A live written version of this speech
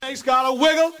Snake's got a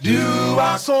wiggle,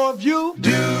 so have you.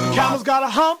 Camel's got a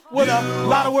hump with a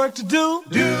lot of work to do.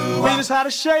 Venus had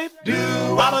a shape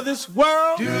out of this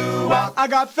world. I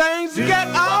got things to get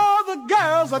all the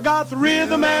girls. I got the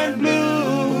rhythm and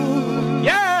blues.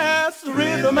 Yes, the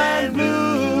rhythm and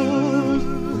blues.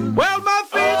 Well, my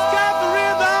feet's got the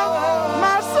rhythm,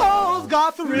 my soul's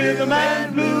got the rhythm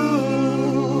and blues.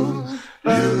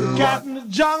 Cat in the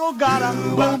jungle got a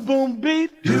boom boom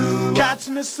beat. Cats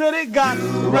in the city got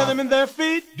rhythm in their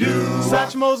feet.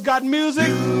 Satchmo's got music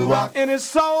in his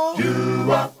soul.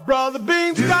 Brother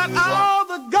Beam's got all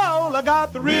the gold. I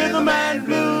got the rhythm and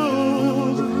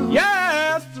blues.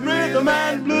 Yes, the rhythm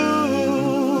and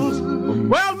blues.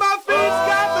 Well, my feet's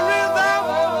got the rhythm.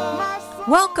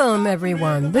 Welcome,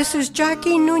 everyone. This is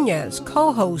Jackie Nunez,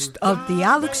 co-host of the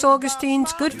Alex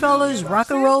Augustine's Goodfellas Rock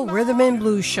and Roll Rhythm and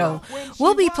Blues Show.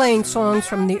 We'll be playing songs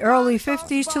from the early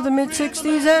 50s to the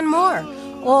mid-60s and more.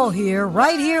 All here,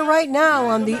 right now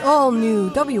on the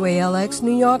all-new WALX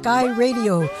New York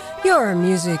iRadio, your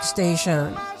music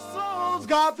station. My soul's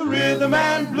got the rhythm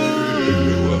and blues.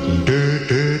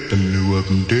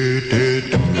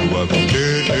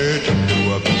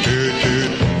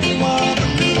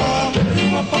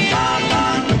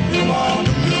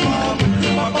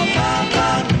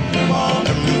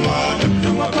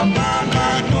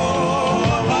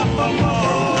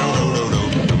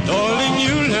 Darling,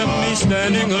 you left me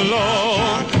standing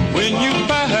alone when you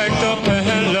packed up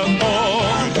and left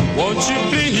home. Won't you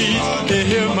please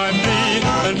hear my plea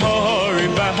and hurry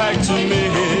back to me?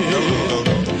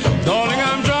 Darling,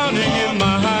 I'm drowning in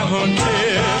my own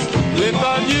tears.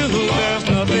 Without you, there's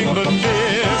nothing but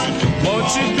fears. Won't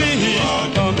you please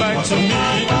come back to me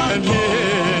and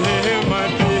hear my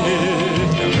plea?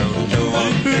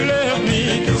 You left me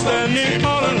standing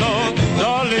all alone.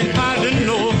 Darling, I didn't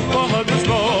know what was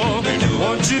wrong.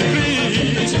 Won't you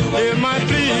please hear my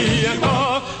plea and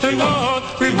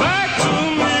hurry back to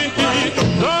me?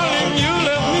 Darling, you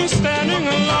left me standing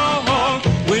alone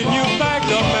when you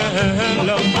packed up and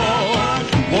left home.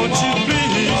 Won't you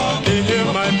please hear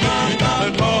my plea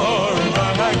and hurry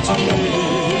back to me?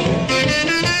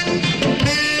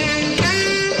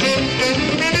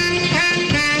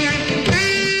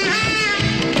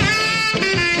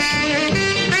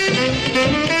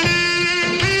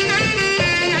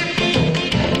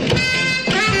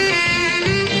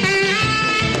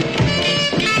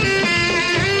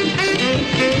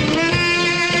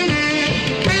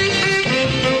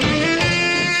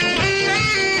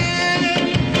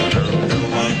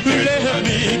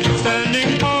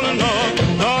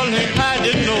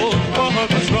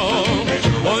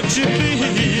 Won't you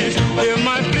please hear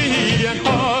my plea and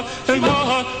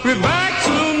hurry back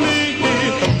to me?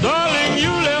 Darling,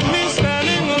 you left me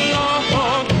standing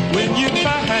alone when you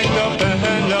packed up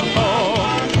and left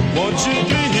home. Won't you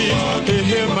please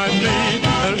hear my plea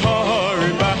and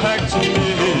hurry back to me?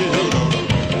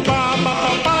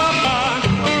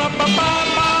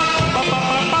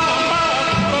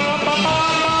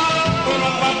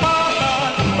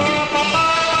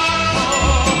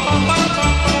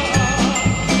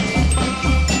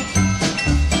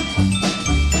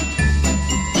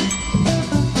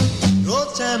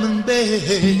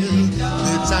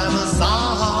 The time of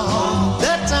song,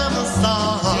 that time of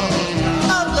song,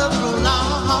 of love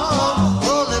prolong.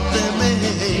 Oh, let them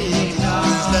make,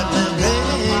 please let them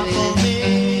make for me.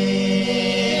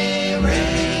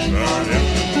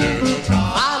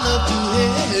 I love to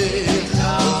hear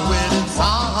a wedding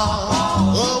song,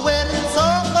 a wedding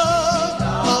song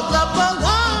of love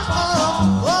prolong.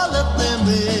 Oh, let them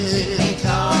make,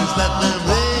 please let them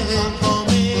make for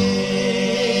me.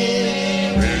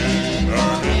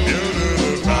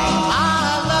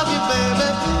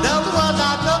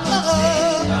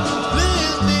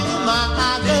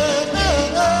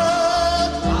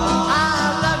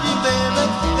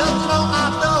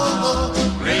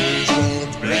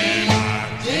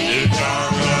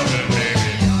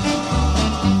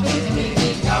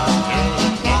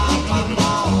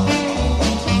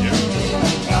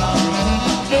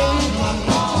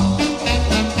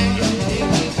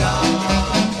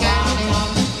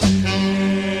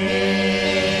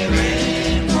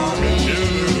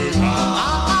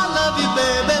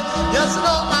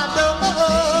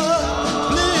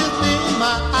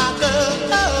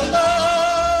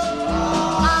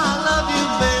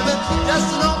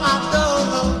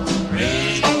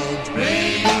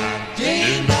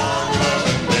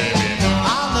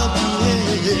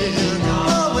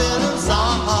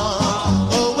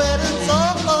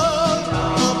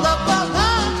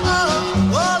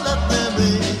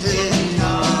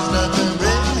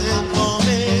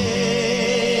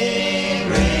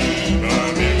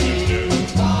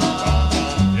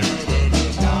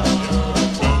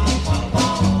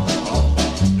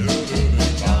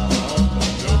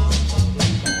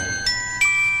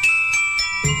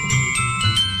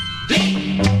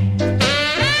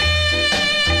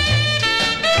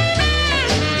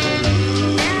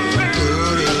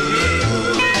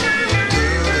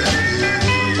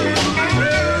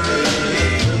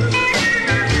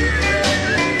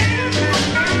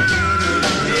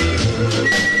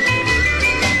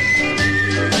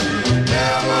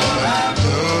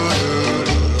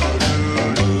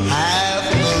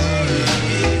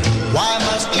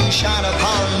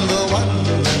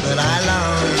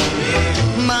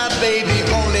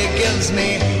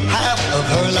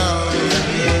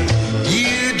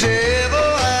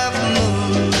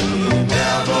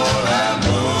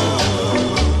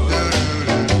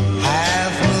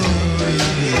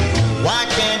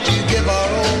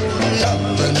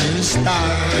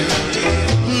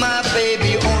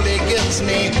 gives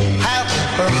me half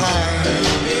her heart.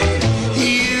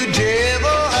 You devil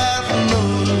half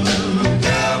moon,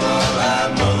 devil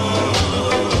half moon.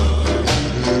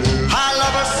 I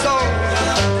love her so,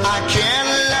 I can't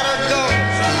let her go.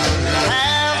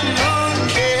 Half moon,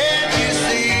 can't you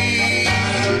see?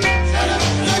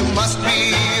 You must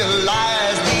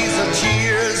realize these are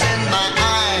tears in my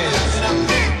eyes.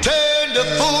 Turn the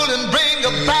fool and bring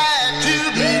her back to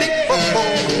me.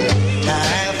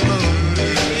 Half moon,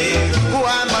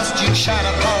 why must you shine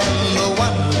upon the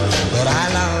one that I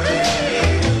love?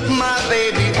 My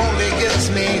baby only gives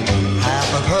me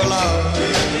half of her love.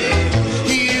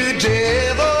 You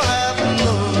devil half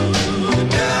moon,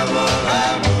 devil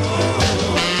half moon.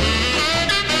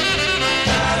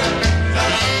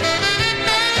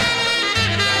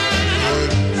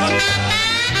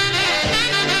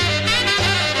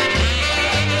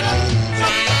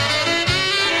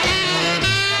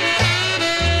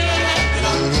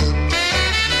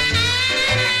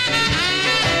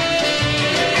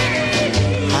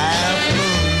 Half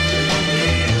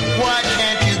moon, why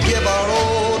can't you give our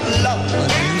old love a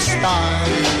new start?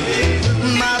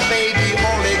 My baby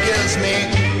only gives me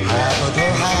half of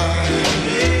her heart.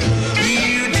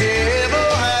 You devil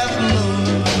half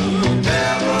moon,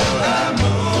 devil half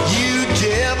moon. You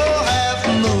devil half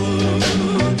moon,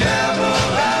 devil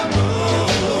half moon.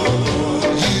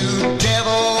 You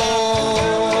devil.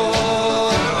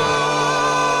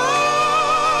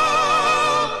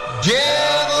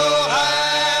 Devil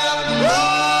half moon.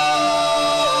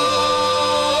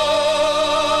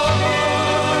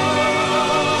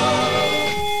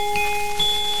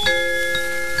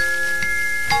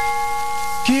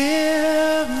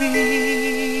 Give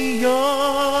me your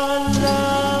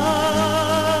love,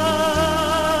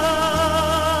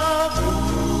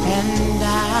 and I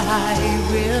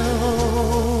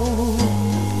will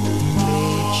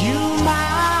make you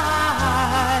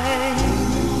mine.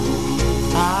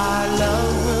 Our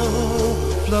love will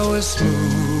flow as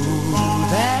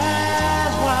smooth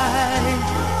as wine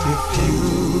if you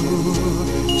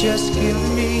just give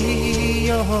me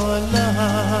your love.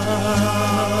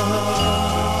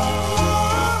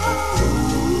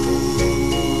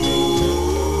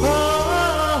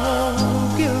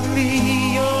 Oh, give me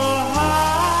your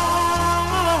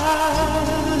heart,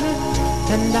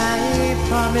 and I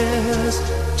promise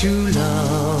to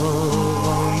love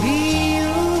only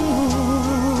you.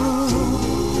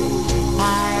 I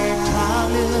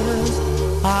promise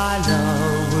our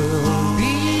love will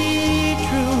be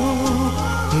true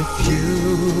if you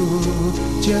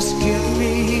just give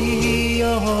me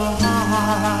your heart.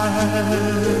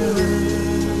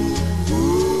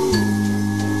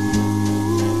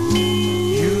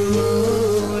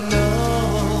 You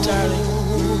know, darling,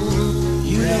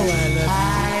 you know I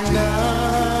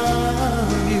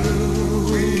love you.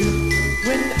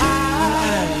 When I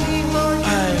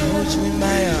hold you in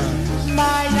my arms,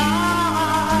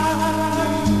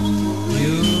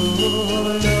 you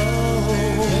know,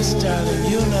 yes, darling,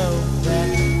 you know that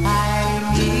I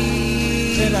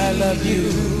love you.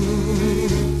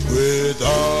 With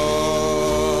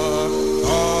all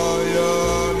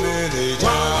your many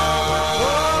times.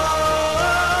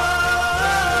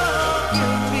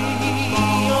 Give me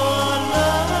your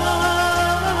love,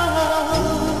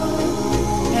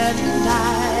 and I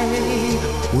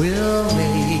will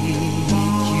make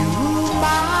you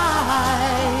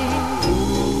mine.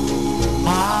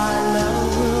 Our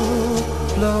love will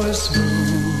flow as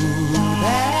smooth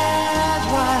as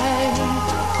wine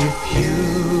if you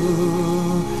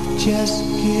just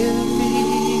give me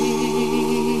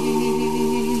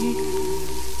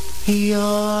your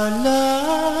love.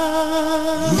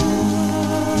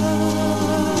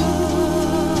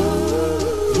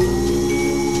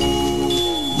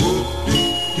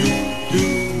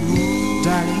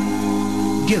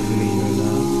 Darling, give me your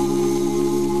love.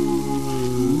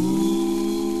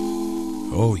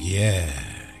 Oh, yeah.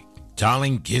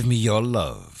 Darling, give me your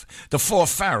love. The Four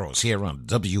Pharaohs here on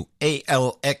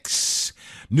WALX,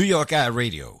 New York I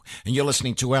Radio. And you're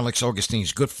listening to Alex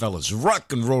Augustine's Goodfellas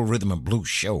Rock and Roll Rhythm and Blues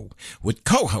Show with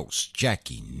co-host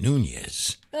Jackie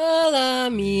Nunez. Hola,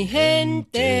 mi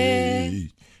gente.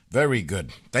 Very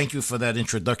good. Thank you for that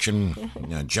introduction,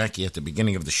 Jackie, at the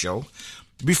beginning of the show.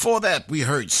 Before that, we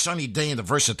heard Sunny Day and the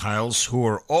Versatiles, who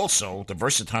are also, the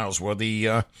Versatiles were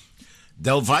the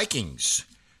Del Vikings,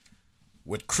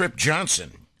 with Crip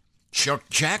Johnson, Chuck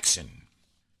Jackson,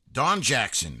 Don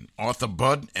Jackson, Arthur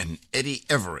Budd, and Eddie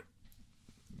Everett,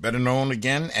 better known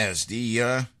again as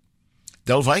the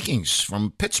Del Vikings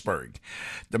from Pittsburgh.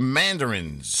 The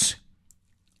Mandarins,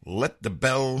 Let the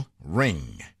Bell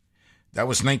Ring. That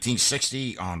was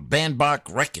 1960 on Bandbach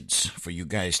Records, for you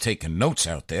guys taking notes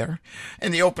out there.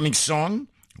 And the opening song,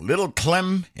 Little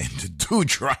Clem and the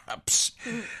Dewdrops.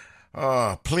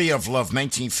 Plea of Love,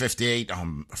 1958.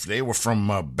 They were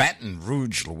from Baton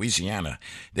Rouge, Louisiana.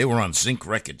 They were on Zinc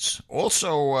Records,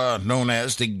 also known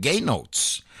as the Gay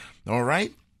Notes. All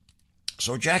right?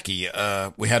 So, Jackie,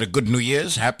 we had a good New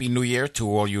Year's. Happy New Year to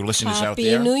all you listeners out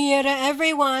there. Happy New Year to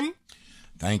everyone.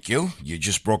 Thank you. You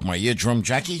just broke my eardrum,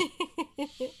 Jackie.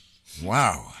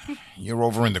 Wow. You're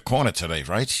over in the corner today,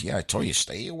 right? Yeah, I told you,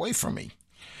 stay away from me.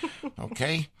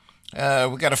 Okay.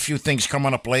 We got a few things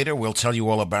coming up later. We'll tell you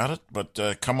all about it. But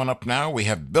coming up now, we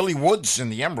have Billy Woods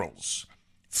and the Emeralds.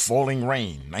 Falling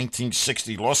Rain,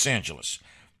 1960, Los Angeles,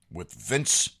 with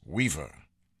Vince Weaver,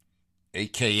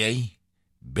 a.k.a.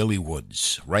 Billy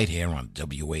Woods, right here on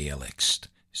WALX.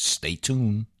 Stay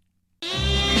tuned.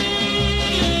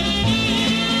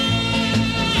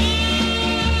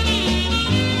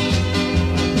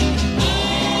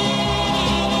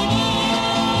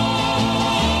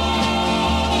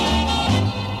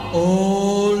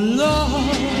 Oh,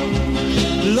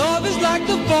 love is like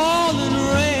the falling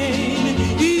rain.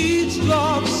 Each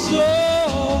love so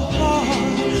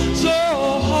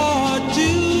hard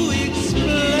to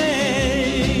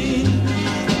explain.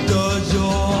 Does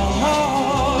your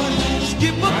heart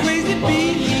skip a crazy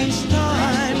beat each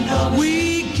time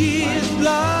we kiss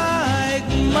like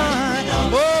mine?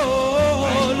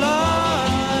 Oh,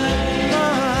 like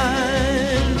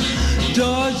mine.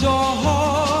 Does your heart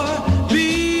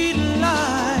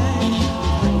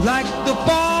like the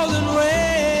falling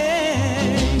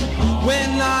rain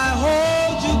when I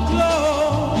hold you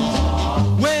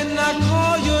close, when I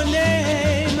call your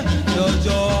name? Does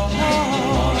your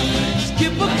heart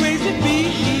skip a crazy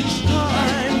beat each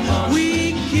time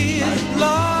we kiss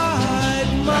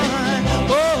like mine?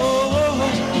 Oh,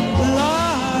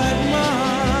 like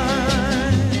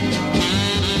mine.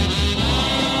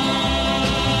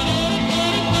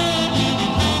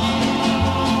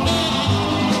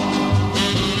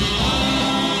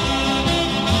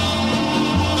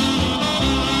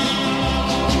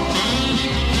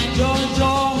 Does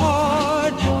your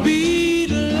heart beat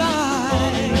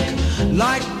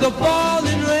like the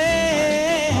falling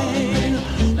rain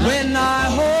when I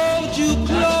hold you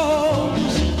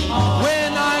close,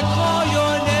 when I call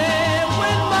your name,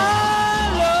 when my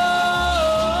love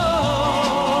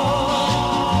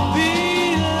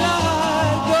beat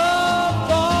like the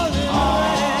falling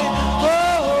rain,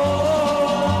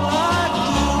 oh, like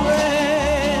the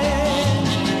rain,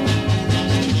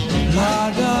 la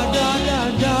da da da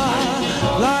da,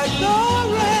 like the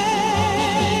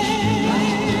rain,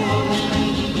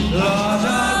 la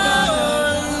da da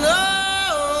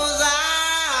knows I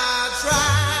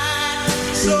tried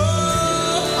so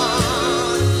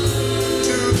hard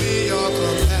to be your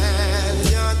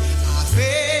companion. I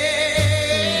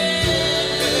failed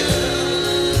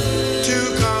to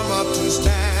come up to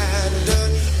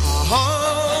standard. A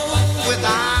home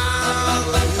without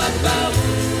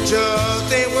you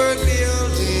just ain't worth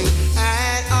building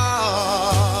at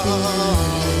all.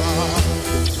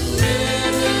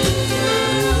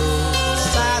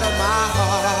 Side of my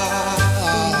heart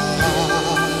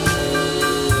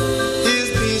is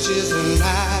beaches and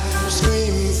I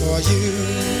scream for you.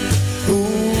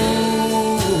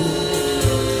 Ooh,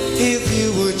 if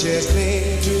you would just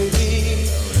cling to me,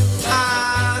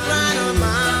 I'd ride on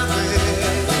my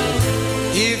bed.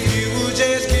 If you would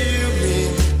just give me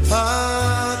a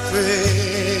thread.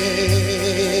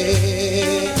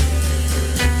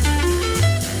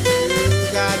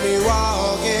 You got me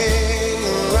walking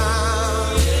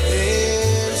around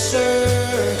in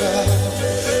circles.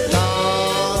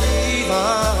 Don't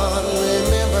even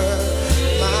remember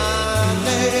my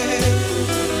name.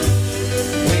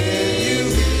 When you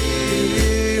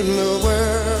hear the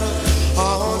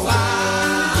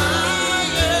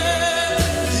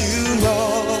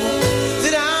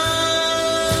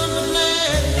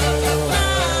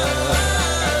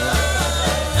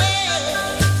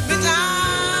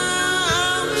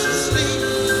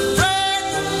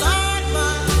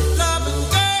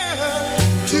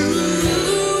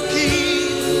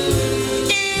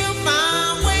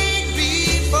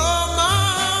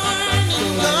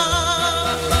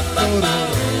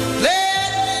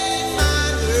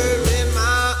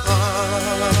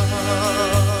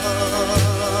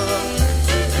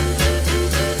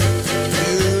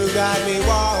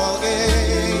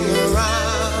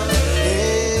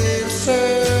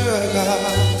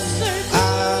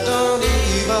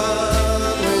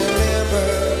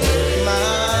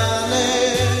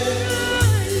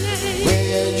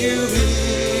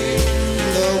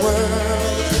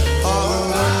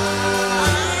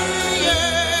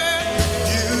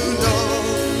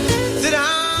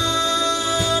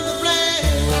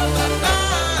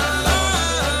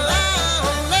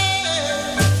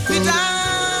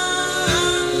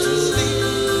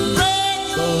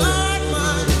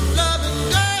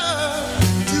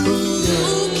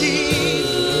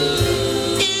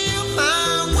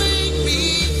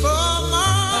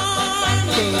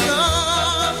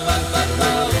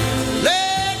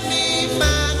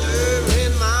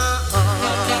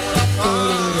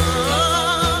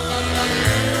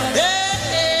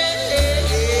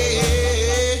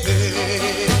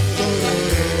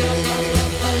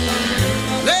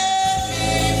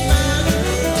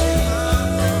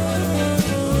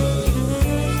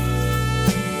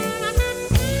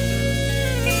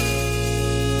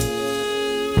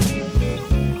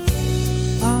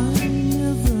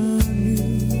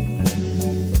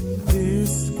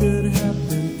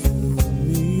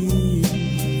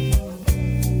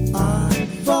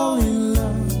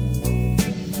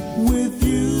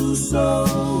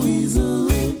so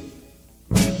easily.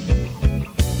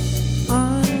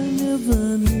 I never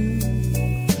knew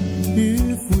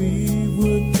if we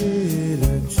would get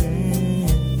a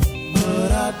chance, but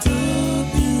I took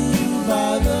you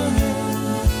by the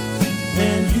hand,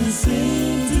 and you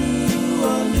seemed to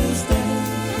understand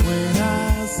when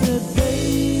I said,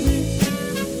 baby,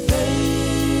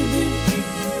 baby,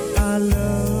 I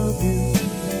love you.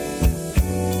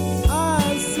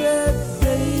 I said,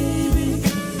 baby,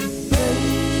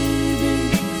 baby,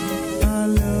 I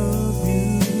love you.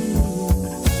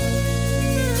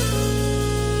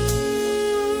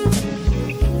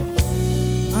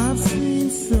 I've seen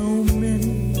so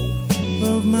many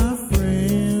of my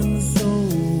friends so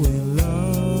in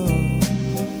love,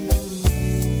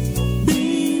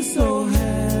 be so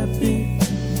happy,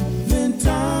 then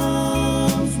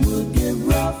times would get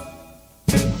rough.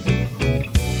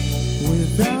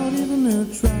 Without even a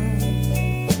try,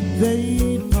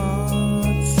 they'd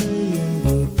part saying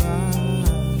goodbye.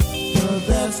 But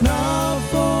that's not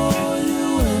for you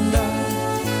and I,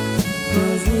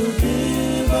 'cause we'll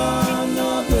give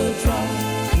another try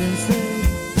and say,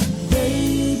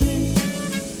 baby,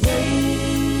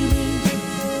 baby,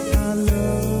 I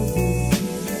love you.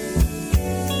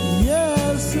 Yeah,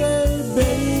 say,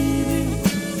 baby,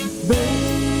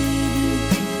 baby,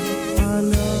 I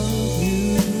love you.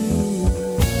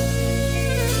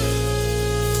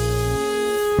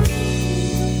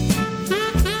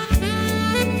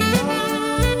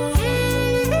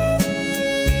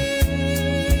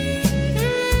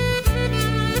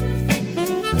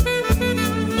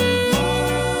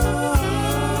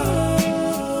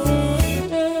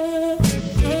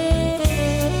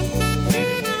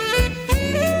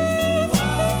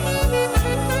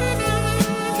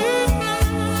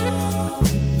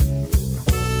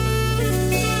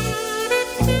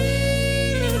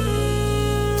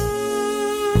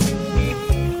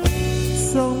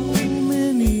 So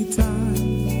many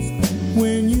times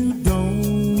when you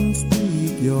don't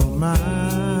speak your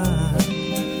mind,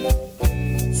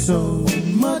 so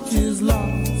much is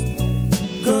lost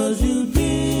 'cause you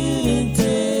didn't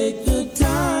take the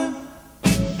time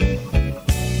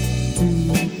to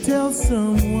tell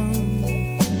someone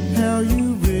how you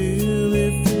really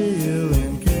feel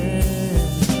and care.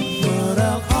 But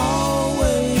I'll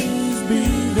always be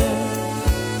there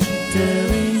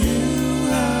telling you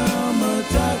how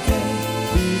much I care,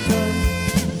 because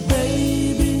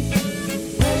baby,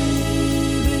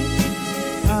 baby,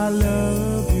 I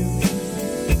love you.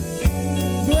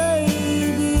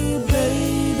 Baby,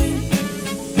 baby,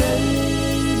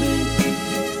 baby,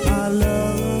 I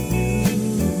love you.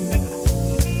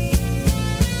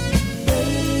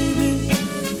 Baby,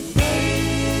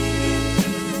 baby,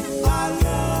 I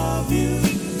love you.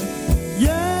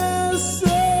 Yes,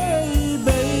 say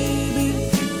baby,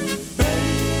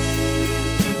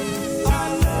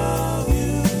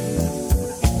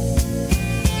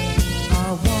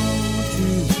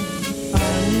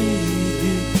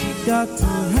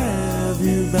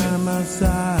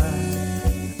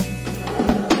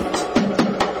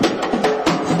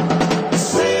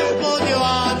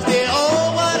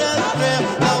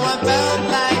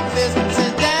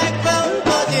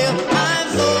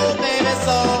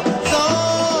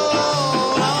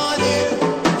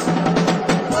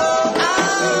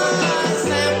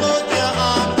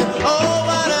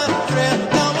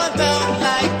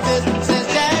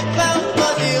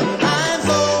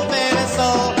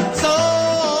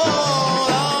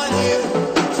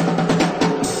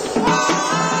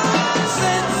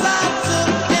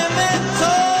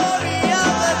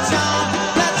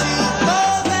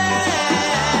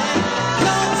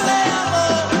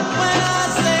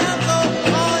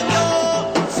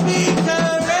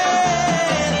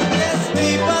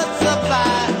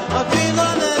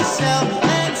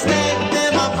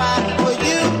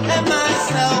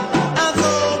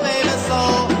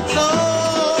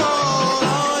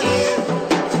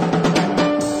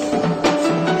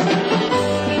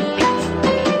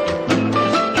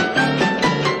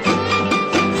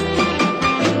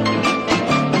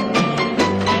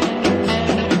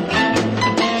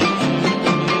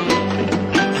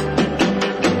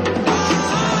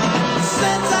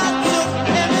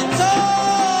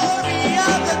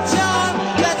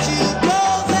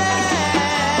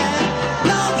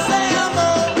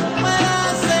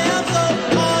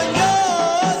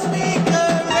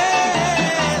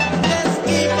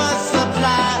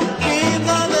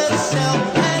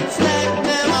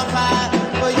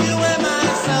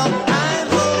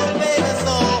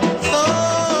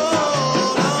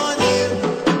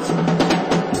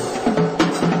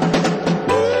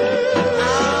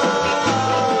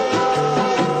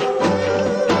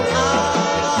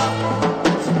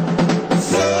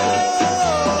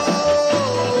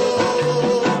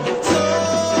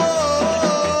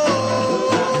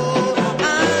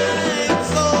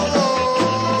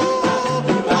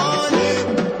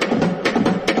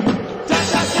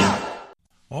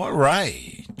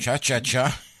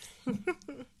 Cha-cha-cha.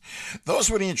 Those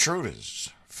were the Intruders.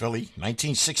 Philly,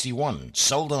 1961.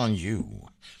 Sold on You.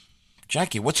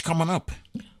 Jackie, what's coming up?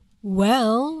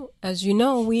 Well, as you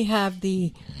know, we have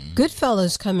the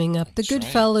Goodfellas coming up. The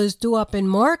Goodfellas do up in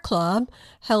Mar Club,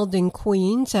 held in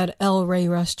Queens at El Rey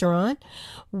Restaurant.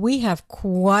 We have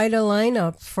quite a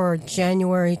lineup for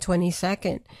January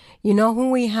 22nd. You know who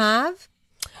we have?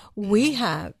 We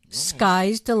have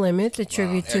Sky's the Limit, a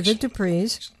tribute to the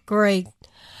Duprees. Great.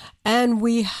 And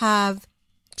we have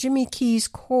Jimmy Keys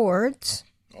Chords.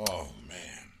 Oh, man.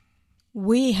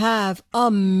 We have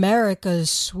America's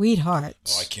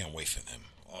Sweethearts. Oh, I can't wait for them.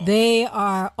 Oh. They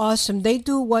are awesome. They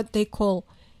do what they call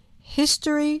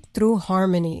history through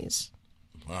harmonies.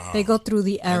 Wow. They go through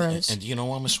the eras. And do you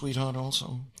know I'm a sweetheart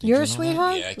also? Did You're you a know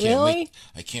sweetheart? That? Yeah, Really?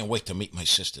 I can't wait to meet my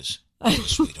sisters.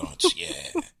 Sweethearts,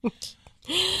 yeah.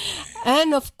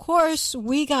 And, of course,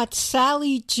 we got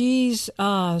Sally G's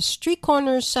Street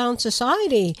Corner Sound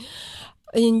Society.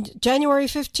 In January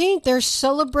 15th, they're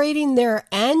celebrating their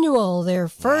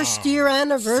first year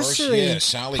anniversary. First year.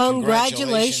 Sally,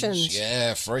 congratulations.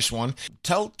 Yeah, first one.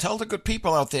 Tell the good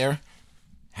people out there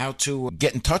how to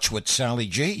get in touch with Sally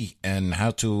G and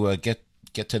how to get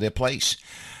to their place.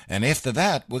 And after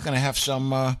that, we're going to have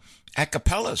some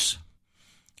acapellas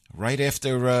right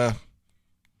after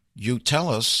you tell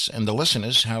us and the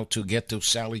listeners how to get to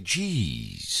Sally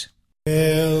G's.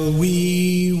 Well,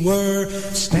 we were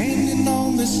standing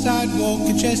on the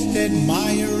sidewalk just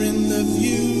admiring the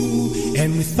view,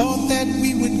 and we thought that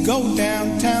we would go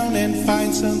downtown and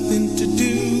find something to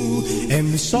do,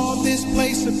 and we saw this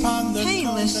place upon the Hey,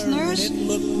 corner, listeners, and it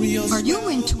looked real are you swell.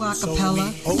 into a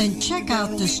cappella? So we Then check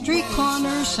out the Street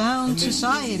Corner Sound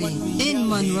Society in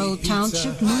Monroe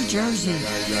Township, New Jersey.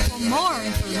 For more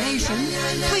information,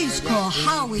 please call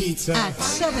Howie at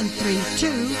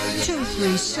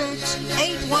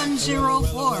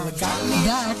 732-236-8104.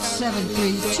 That's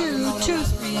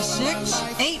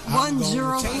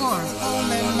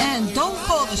 732-236-8104. And don't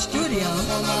call the studio,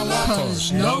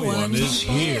 because no one is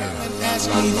here. ask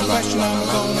me the question, I'm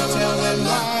gonna tell them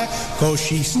why. 'Cause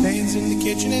she stands in the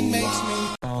kitchen and makes me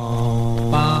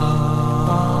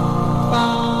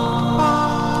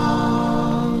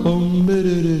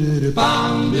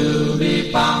bang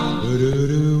doobie bang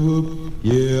whoop,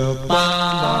 yeah,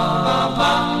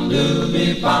 bang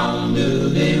doobie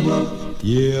whoop,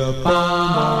 yeah,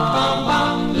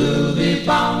 bang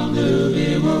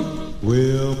doobie whoop,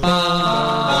 well,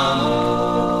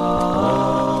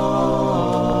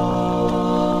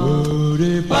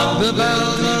 the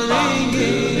bells are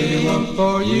ringing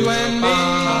for you and me.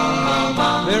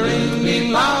 They're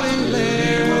ringing loud and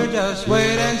clear. Just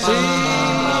wait and see.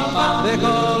 They're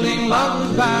calling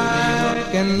lovers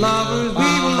back, and lovers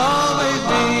we will always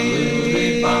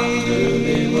be.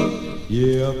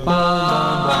 Yeah,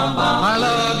 I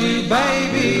love you,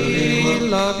 baby.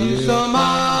 Love you so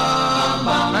much.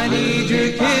 I need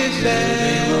your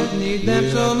kisses. Need them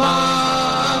so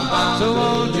much. So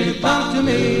won't you come to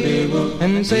me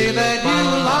and say that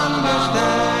you'll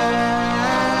understand?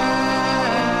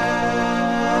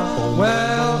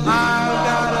 Well, I've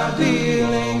got a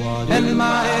feeling and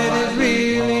my head is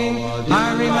reeling.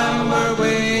 I remember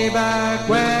way back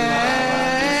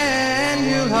when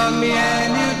you hugged me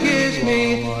and you kissed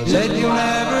me, said you'll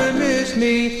never miss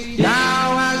me.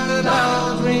 Now as the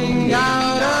bells ring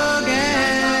out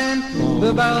again,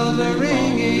 the bells are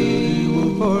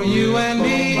ringing for you and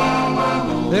me.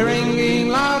 They're ringing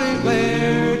loud and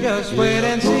clear, just wait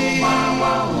and see.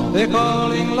 They're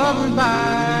calling lovers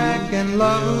back, and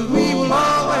lovers we will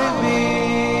always be.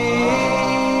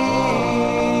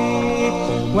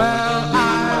 Well,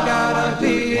 I've got a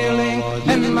feeling,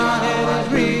 and my head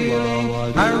is reeling.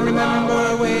 I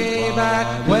remember way back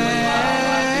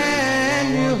when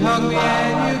you hugged me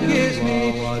and you kissed me,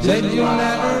 said you'll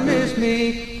never miss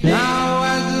me. Now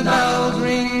as the bells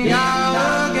ring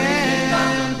out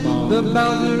again, the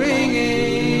bells are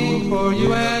ringing for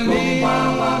you and me.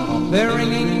 They're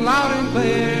ringing loud and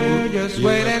clear, just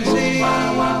wait and see.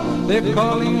 They're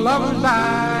calling lovers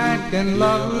back, and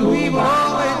lovers we will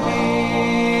always be.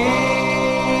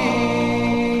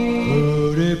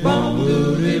 Bum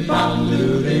doody bum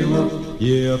doody whoop,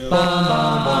 yeah, bum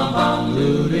bum bum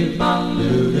doody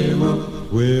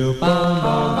whoop, well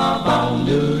bum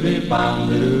doody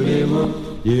whoop,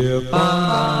 yeah,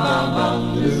 bum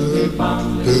doody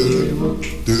whoop.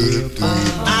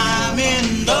 I'm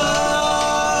in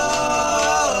love,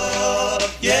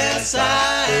 yes I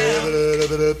am.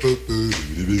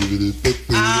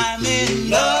 I'm in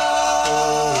love,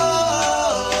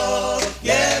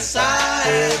 yes I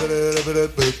am.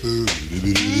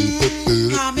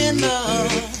 I'm in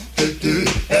love.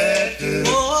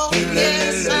 Oh,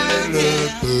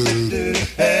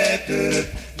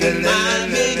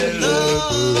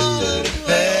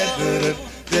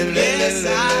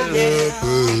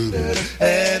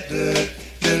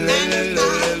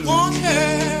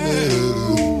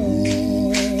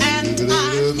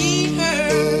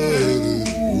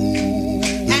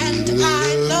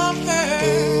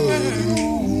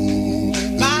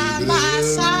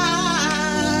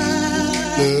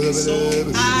 So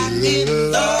I'm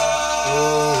in love.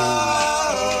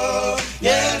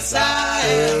 Yes, I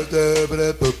am.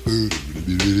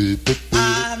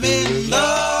 I'm in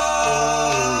love.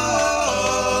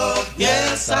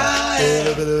 Yes, I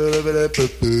am.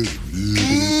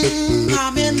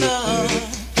 I'm in love.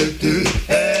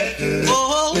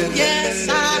 Oh, yes,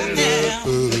 I am.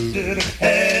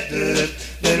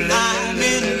 I'm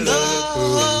in love.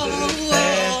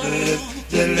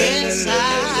 Yes, I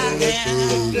am.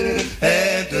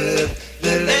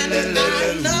 And I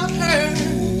love her.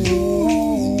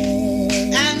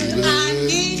 And I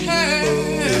need her.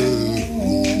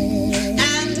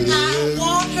 And I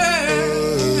want her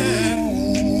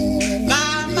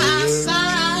by my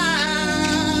side.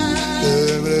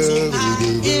 So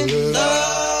I'm in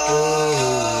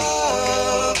love.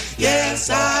 Yes,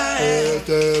 I am.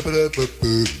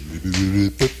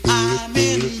 I'm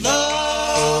in love.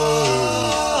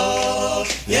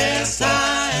 Yes, I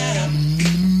am.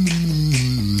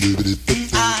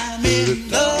 I'm in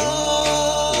love.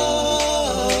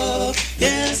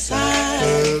 Yes, I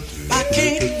am. I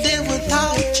can't live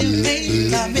without you,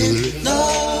 babe. I'm in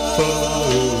love.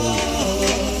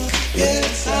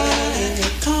 Yes, I am.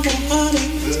 Come on, honey,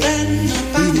 stand up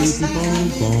by my side.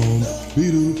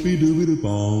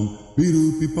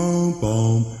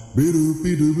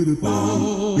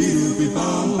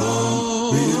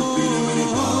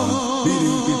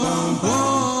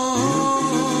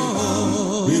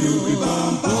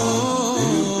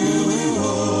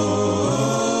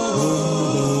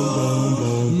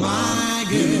 My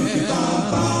girl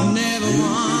never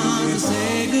wants to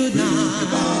say goodnight.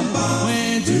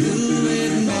 When to do it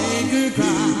and make her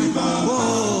cry. Oh,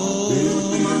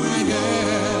 my girl.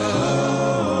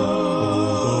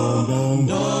 Don't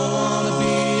wanna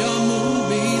be a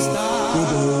movie star.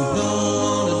 Don't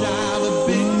wanna drive a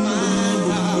big fine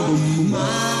car.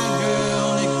 My girl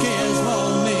only cares for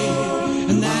me,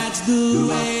 and that's the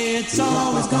way it's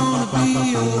always gonna be.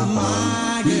 Oh,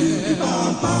 my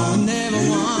girl never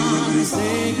want to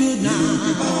say goodnight.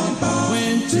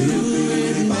 When to do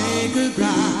it and make her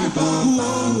cry. Oh,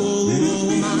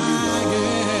 my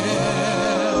girl.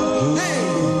 Hey.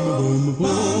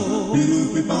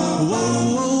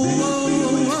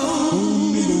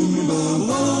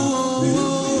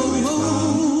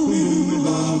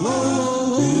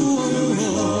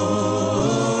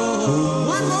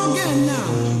 One more again now.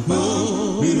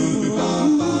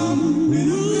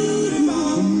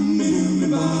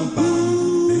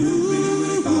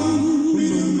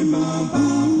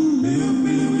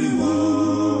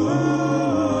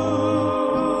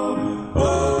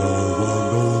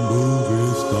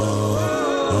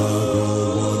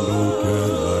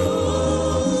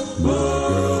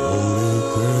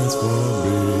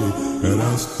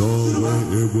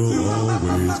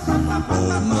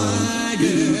 My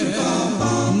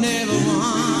girl never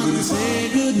want to say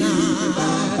goodnight.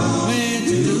 When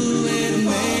to do it and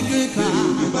make her cry.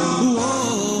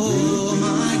 Oh,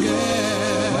 my girl.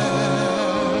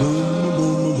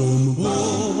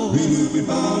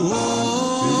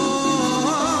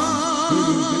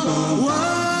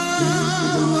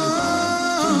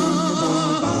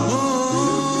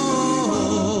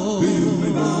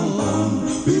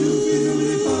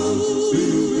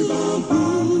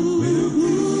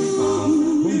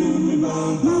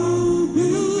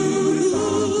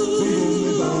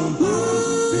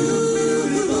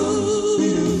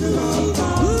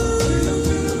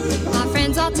 My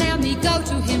friends all tell me go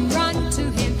to him, run to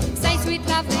him, say sweet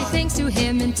lovely things to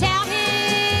him and tell him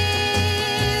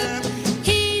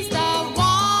he's the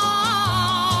one.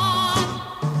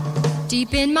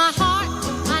 Deep in my heart,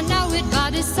 I know it,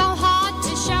 but it's so hard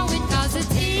to show it 'cause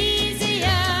it's easier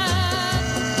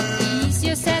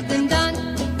said than done.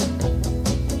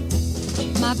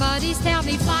 My buddies tell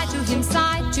me fly to him,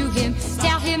 side to him,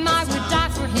 tell him I would die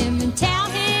for him and tell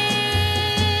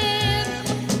him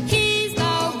he's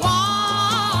the one.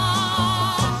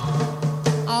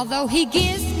 Although he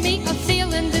gives me a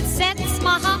feeling that sets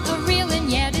my heart a-reeling,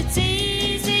 yet it's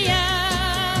easier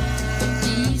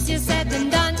said than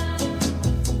done.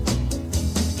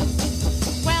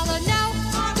 Well, I know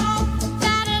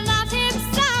that I love him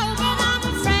so, but I'm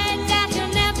afraid that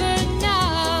he'll never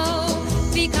know,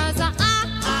 because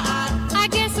I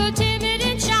get so timid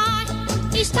and shy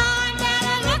each time that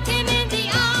I look him in the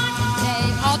eye. They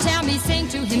all tell me sing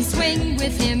to him, swing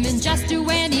with him, and just do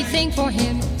anything for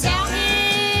him. Tell him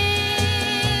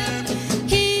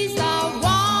he's the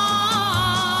one.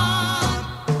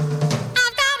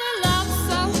 I've got a love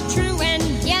so true, and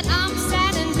yet I'm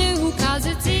sad and blue, 'cause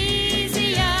it's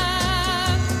easier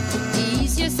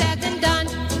said than done.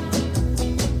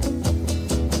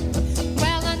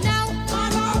 Well, I know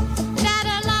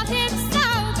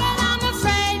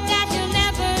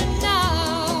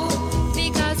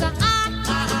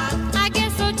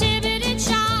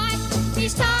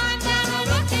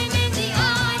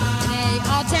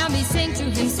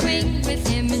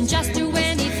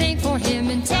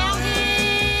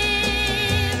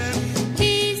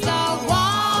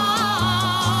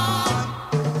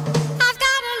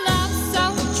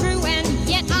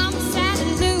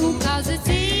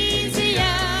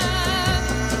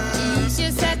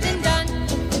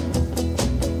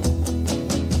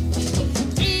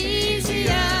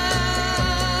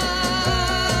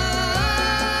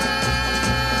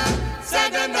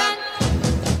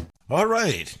All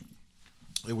right.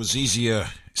 It was easier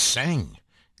sang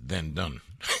than done.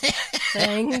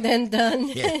 Sang then done.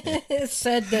 Yeah.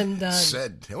 Said then done.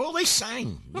 Said. Well, they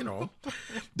sang, you know.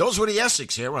 Those were the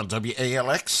Essex here on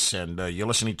WALX, and you're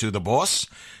listening to The Boss,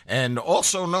 and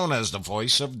also known as the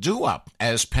voice of doo-wop,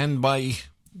 as penned by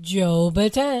Joe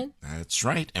Bataan. That's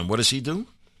right. And what does he do?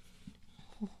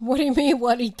 What do you mean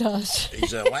what he does?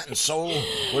 He's a Latin soul.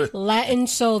 Latin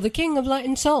soul, the king of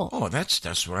Latin soul. Oh,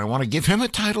 that's what I want to give him a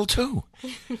title, too.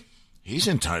 He's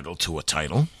entitled to a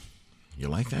title. You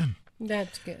like that?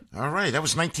 That's good. All right, that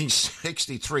was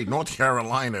 1963, North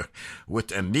Carolina,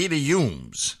 with Anita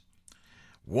Humes,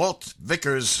 Walt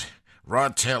Vickers,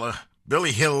 Rod Taylor,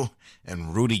 Billy Hill,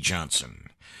 and Rudy Johnson.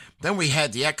 Then we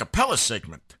had the a cappella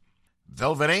segment,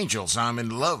 Velvet Angels, I'm in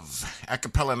Love, a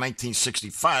cappella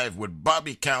 1965 with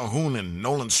Bobby Calhoun and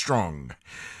Nolan Strong.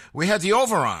 We had the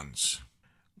Overons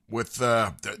with,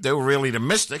 they were really the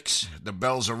Mystics, The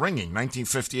Bells Are Ringing,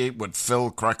 1958 with Phil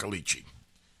Crocolici.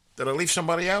 Did I leave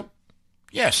somebody out?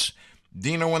 Yes,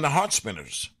 Dino and the Heart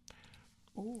Spinners.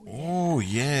 Oh,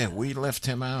 yeah, we left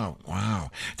him out.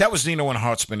 Wow. That was Dino and the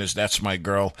Heart Spinners, That's My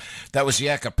Girl. That was the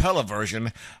a cappella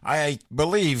version. I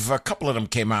believe a couple of them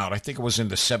came out. I think it was in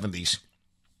the 70s.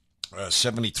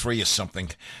 73 or something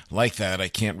like that. I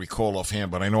can't recall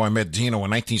offhand, but I know I met Dino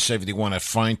in 1971 at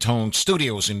Fine Tone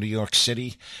Studios in New York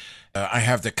City. I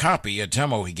have the copy, a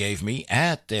demo he gave me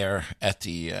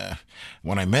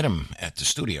when I met him at the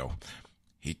studio.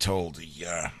 He told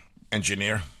the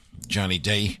engineer, Johnny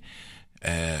Day,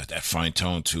 at Fine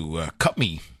Tone to cut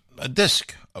me a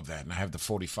disc of that, and I have the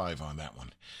 45 on that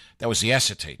one. That was the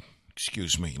acetate.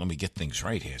 Excuse me, let me get things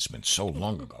right here. It's been so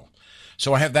long ago.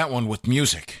 So I have that one with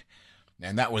music,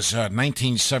 and that was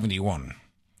 1971.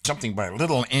 Something by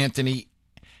Little Anthony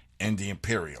and the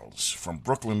Imperials from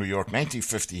Brooklyn, New York,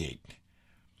 1958,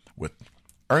 with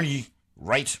Ernie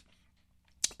Wright,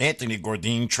 Anthony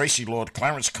Gordine, Tracy Lord,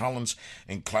 Clarence Collins,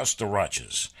 and Klaus de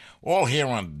Rogers. All here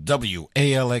on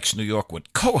WALX New York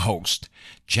with co-host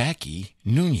Jackie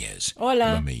Nunez.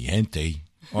 Hola. La mi gente.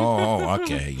 Oh,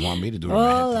 okay. You want me to do it?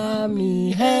 Hola,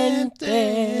 mi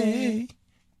gente.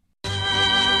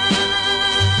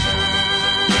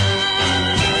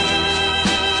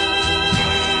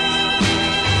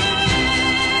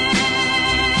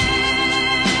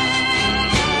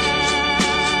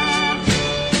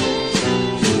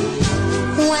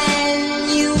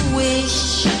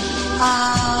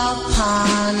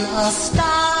 Upon a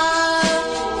star,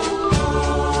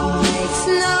 makes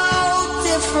no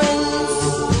difference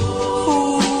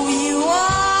who you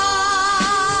are.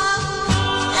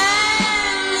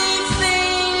 Anything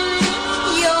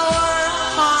your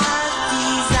heart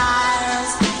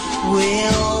desires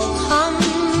will come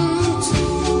to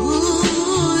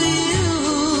you.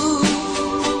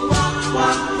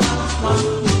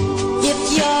 If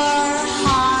your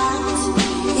heart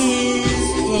is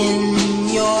in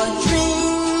your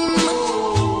dream,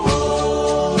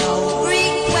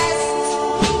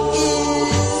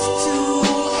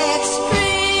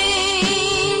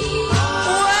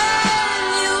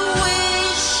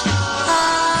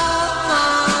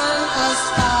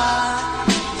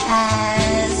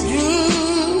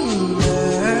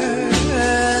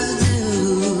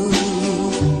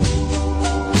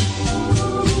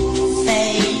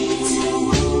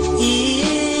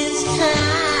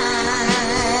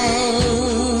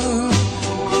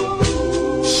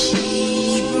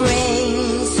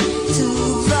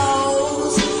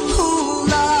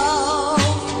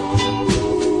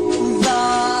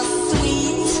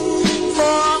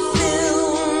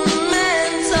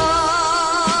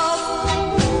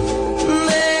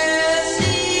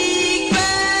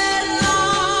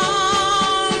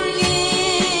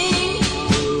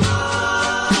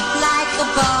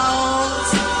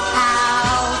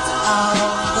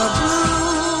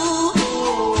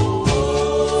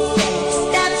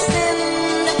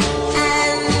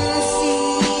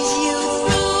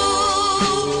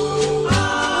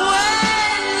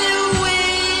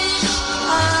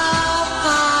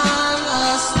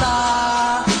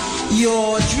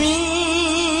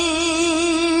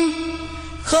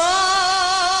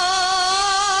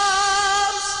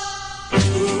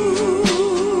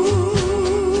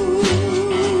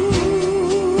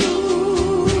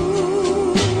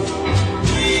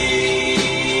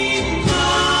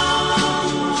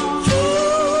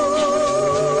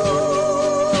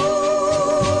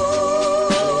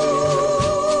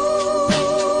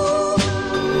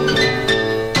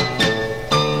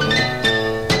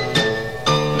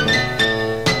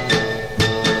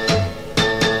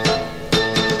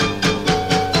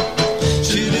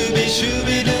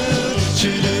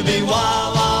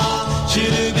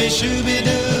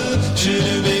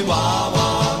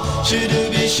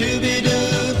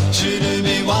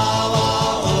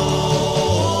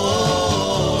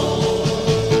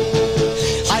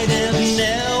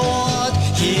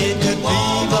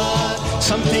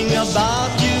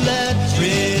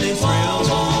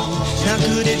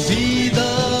 could it be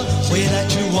the way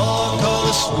that you walk or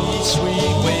the sweet,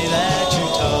 sweet way that you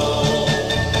talk?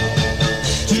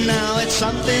 Now it's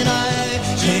something I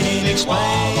can't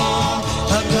explain,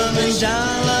 coming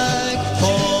down like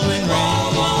pouring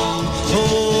rain.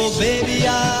 Oh, baby, I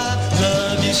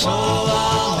love you so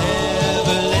I'll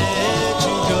never let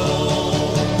you go.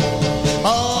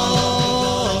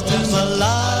 All through my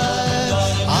life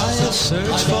I have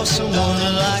searched for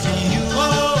someone like you.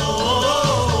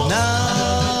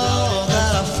 Now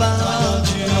that I found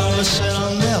you, I said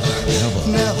I'll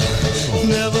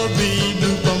never be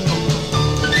blue.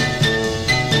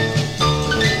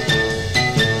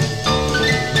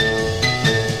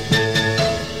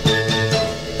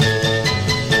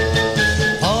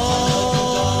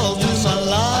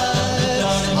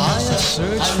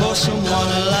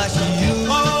 Someone like you.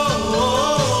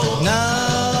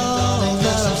 Now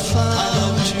that I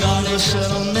found you, I said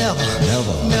I'll never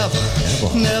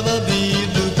be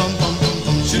blue. Bum bum bum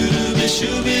bum. Shoo-doo-be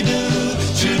shoo-be-doo,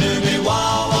 shoo-doo-be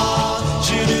wah-wah,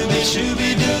 shoo-doo-be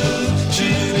shoo-be-doo,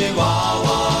 shoo-doo-be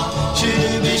wah-wah,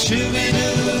 shoo-doo-be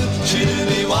shoo-be-doo,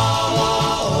 shoo-doo-be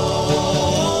wah-wah.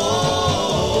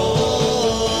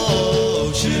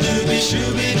 Oh, shoo-doo-be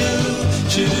shoo-be-doo,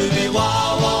 shoo-doo-be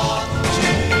wah-wah.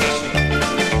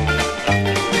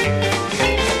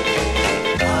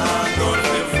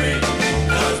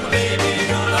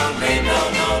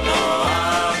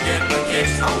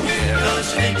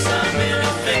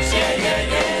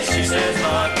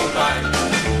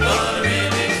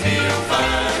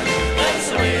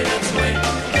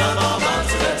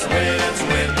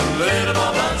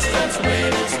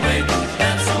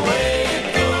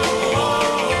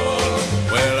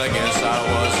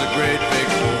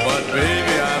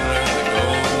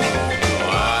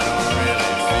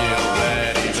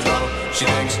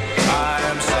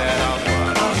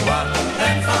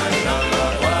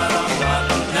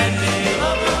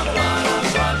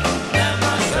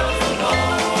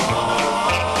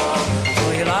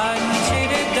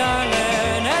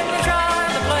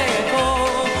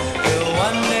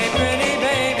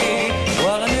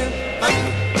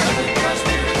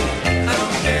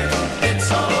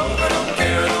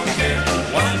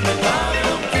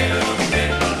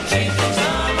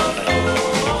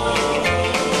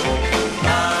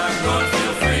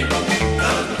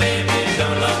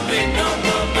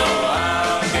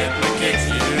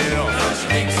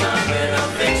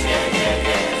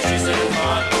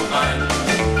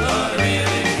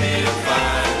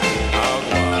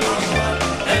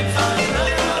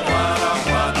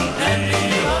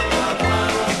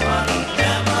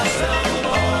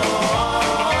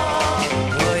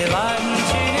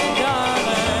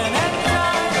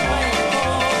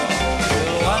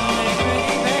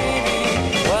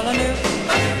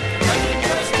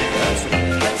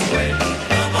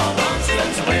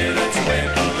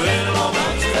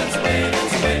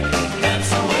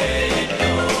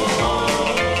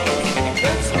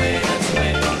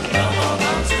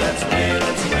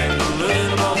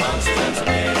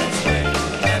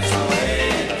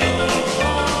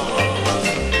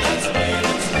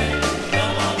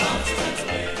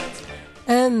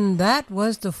 That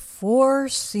was the Four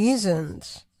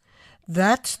Seasons.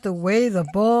 That's the Way the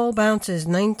Ball Bounces,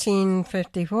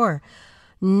 1954.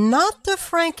 Not the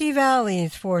Frankie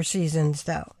Valli's Four Seasons,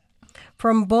 though.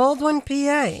 From Baldwin,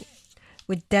 PA,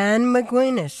 with Dan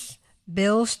McGuinness,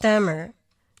 Bill Stammer,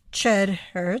 Ched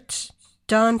Hertz,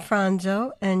 Don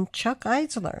Franzo, and Chuck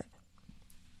Eisler.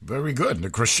 Very good.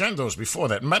 The crescendos before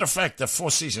that. Matter of fact, the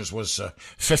Four Seasons was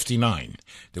 59.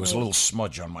 There was a little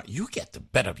smudge on my... You get the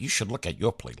better. You should look at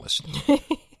your playlist.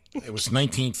 It was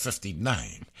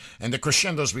 1959. And the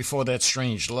crescendos before that,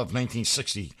 Strange Love,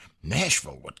 1960.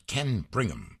 Nashville with Ken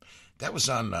Brigham. That was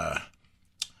on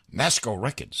NASCO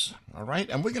Records. All right?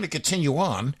 And we're going to continue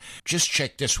on. Just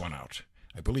check this one out.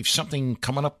 I believe something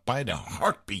coming up by the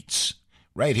Heartbeats.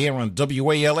 Right here on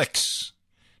WALX,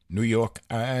 New York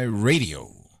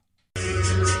iRadio.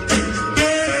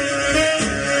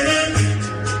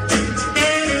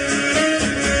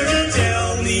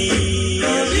 Tell me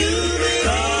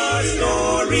the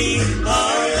story of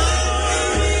love.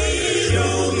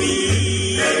 Show me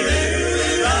the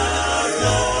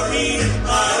glory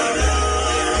of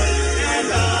love. And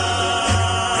I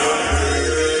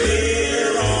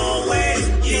will always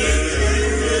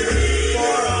give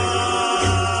for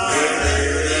us.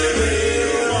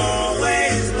 Will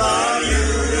always love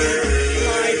you.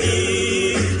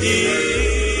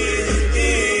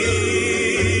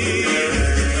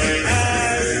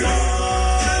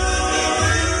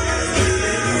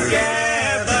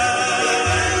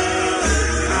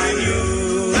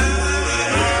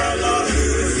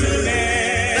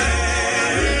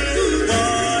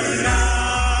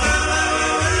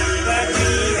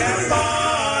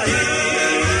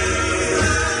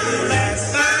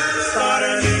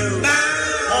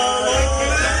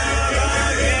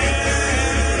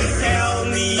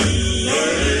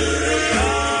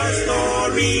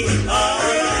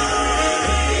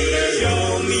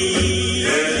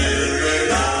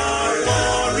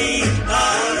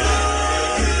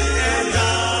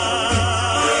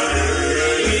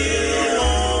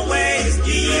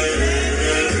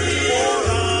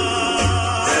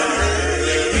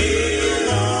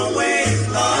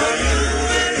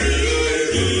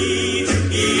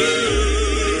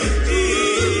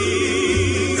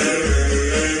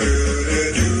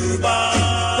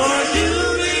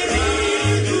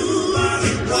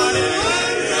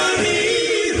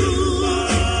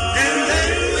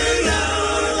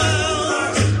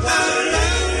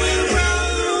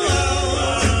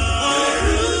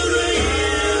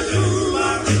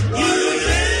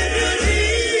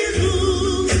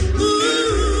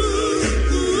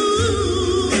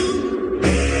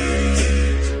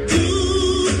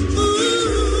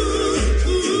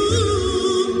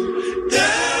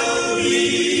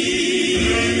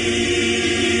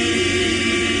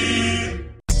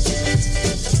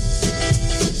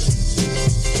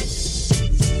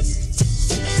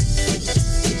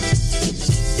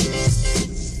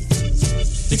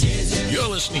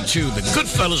 to the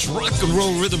Goodfellas Rock and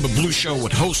Roll Rhythm and Blues Show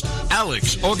with host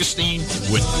Alex Augustine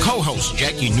with co-host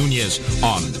Jackie Nunez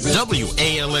on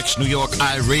WALX New York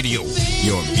iRadio,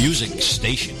 your music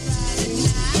station.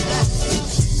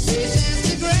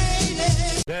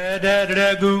 Da da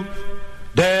da goo,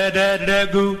 da da da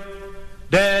goo,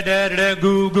 da da da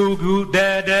goo goo goo,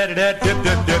 da da da dip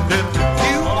dip dip dip.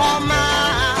 You are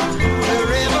my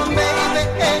rhythm, baby.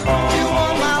 You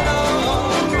are my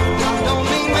love. I don't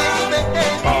mean baby.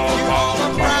 You are the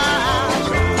prize.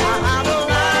 I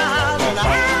idolize and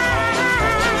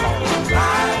I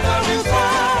love you so.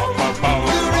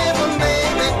 You rhythm,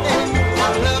 baby. I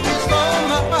love you so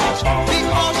much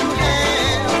because you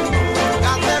have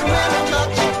got that rhythm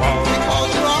touch. Because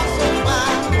you are so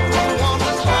fine. You want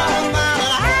this heart of mine.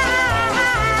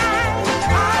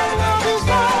 I love you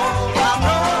so. I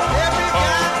know every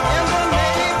guy in the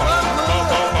neighborhood,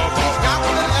 he's got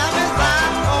to have his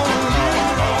eye on you.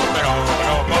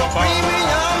 Your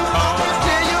premium offer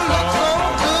till you look so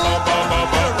good.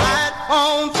 You're right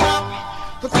on top,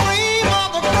 the cream of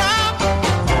the crop.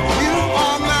 You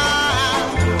are mine,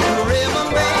 rhythm,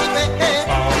 baby.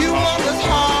 You want this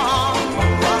heart.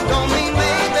 I don't mean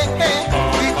baby,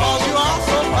 because you are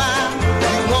so fine.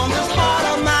 You want this heart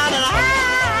of mine, and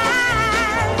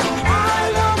I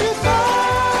love you so.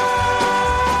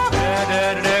 Da da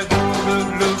da goo goo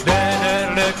goo, da da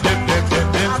da dip dip dip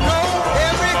dip. I know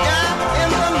every guy in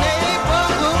the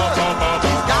neighborhood,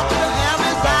 he's got to have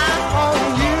his eye on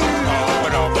you.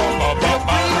 Your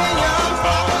premium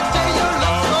offer till you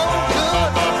look so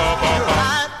good. You're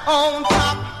right on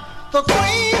top, the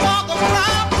cream of the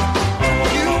crop.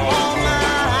 You are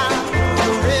mine,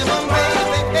 your rhythm,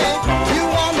 baby. You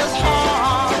want this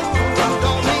heart. I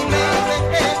don't mean baby,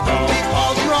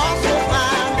 because you are so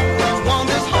fine. You want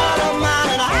this heart of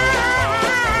mine, and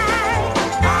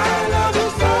I love you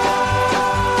so.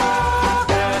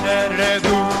 Da da da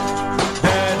goo,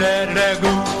 da da da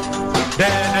goo,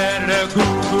 da da da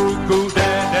goo goo goo, da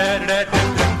da da dip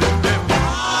dip dip dip.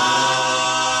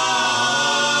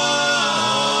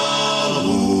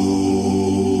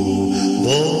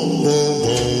 Boom, boom,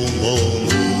 boom, boom.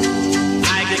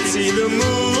 I can see the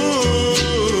moon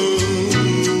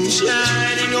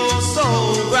shining oh so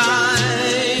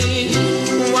bright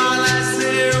while I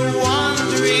sit here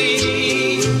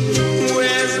wondering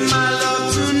where's my love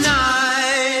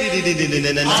tonight.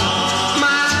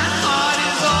 My heart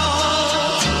is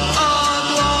all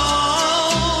aglow.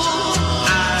 I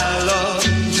love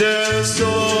just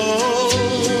so.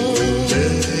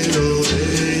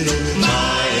 My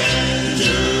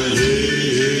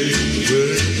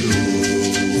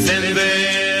Then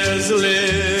there's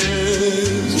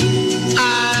lips I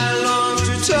long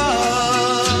to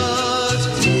touch.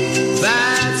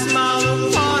 That smile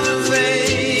upon her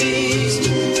face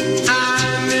I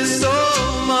miss so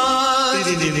much.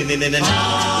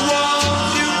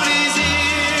 Won't you please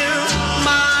hear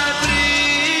my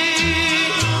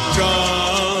plea?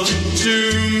 Come to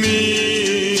me.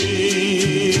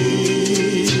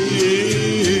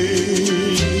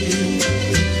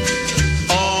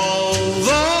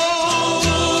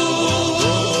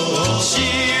 Although she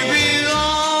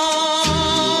belongs,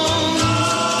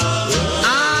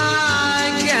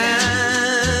 I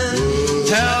can't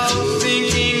help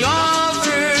thinking of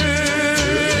her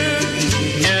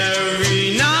every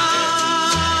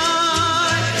night,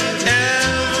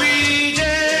 every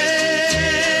day.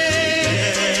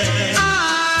 I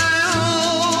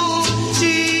hope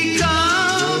she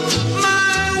comes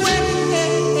my way.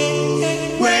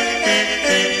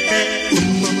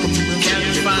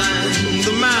 Can't find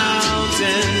the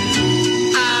mountain,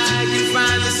 I can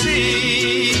find the sea.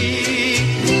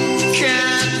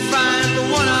 Can't find the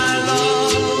one I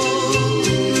love,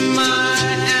 my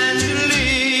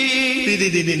Angelique.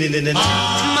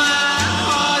 My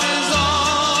heart is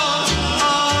all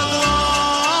aglow,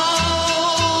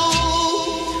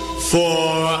 for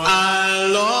I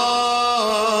love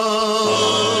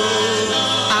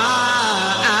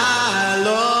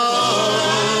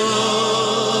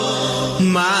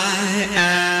my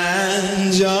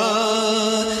Angelique.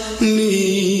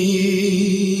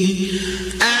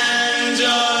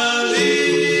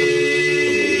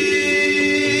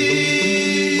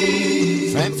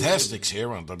 Angelique. Fantastics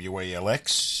here on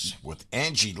WALX with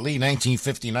Angie Lee,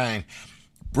 1959.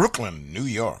 Brooklyn, New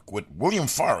York, with William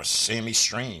Forrest, Sammy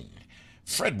Strain,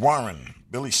 Fred Warren,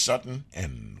 Billy Sutton,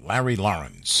 and Larry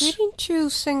Lawrence. Didn't you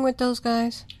sing with those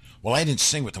guys? Well, I didn't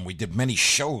sing with them. We did many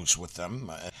shows with them.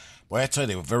 Boy, I tell you,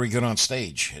 they were very good on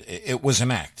stage. It was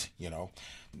an act, you know.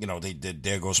 They did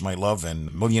There Goes My Love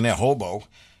and Millionaire Hobo.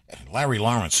 Larry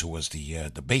Lawrence, who was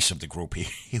the bass of the group,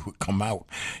 he would come out.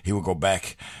 He would go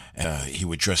back. He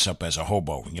would dress up as a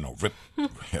hobo,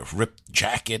 ripped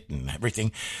jacket and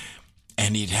everything.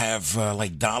 And he'd have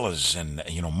like dollars and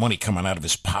money coming out of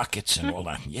his pockets and all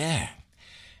that. Yeah,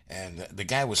 and the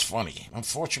guy was funny.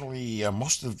 Unfortunately,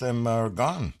 most of them are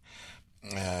gone.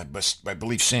 But I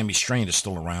believe Sammy Strain is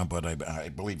still around, but I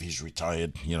believe he's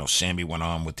retired. Sammy went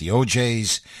on with the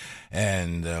OJs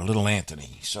and Little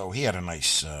Anthony, so he had a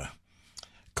nice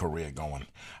career going.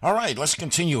 All right, let's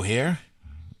continue here.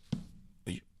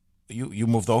 You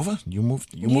moved over? You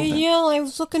moved? Yeah, I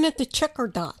was looking at the checker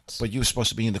dots. But you were supposed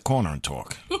to be in the corner and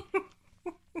talk.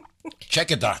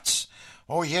 Checker dots.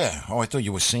 Oh, yeah. Oh, I thought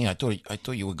you were seeing. I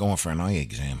thought you were going for an eye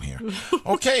exam here.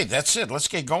 Okay, that's it. Let's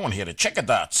get going here. The Checker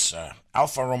Dots.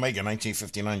 Alpha Omega,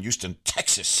 1959, Houston,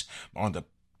 Texas, on the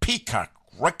Peacock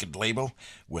record label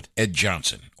with Ed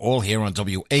Johnson. All here on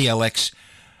WALX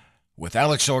with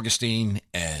Alex Augustine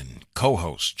and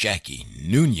co-host Jackie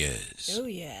Nunez. Oh,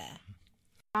 yeah.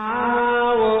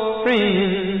 Our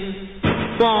friends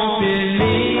won't believe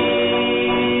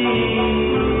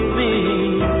me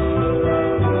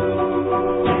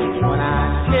when I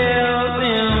tell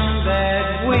them that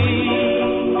we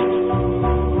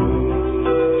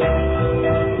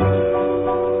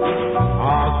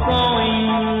are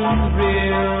going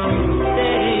real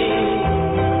steady.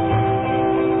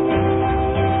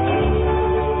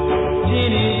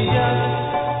 Jenny, just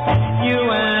you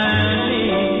and me.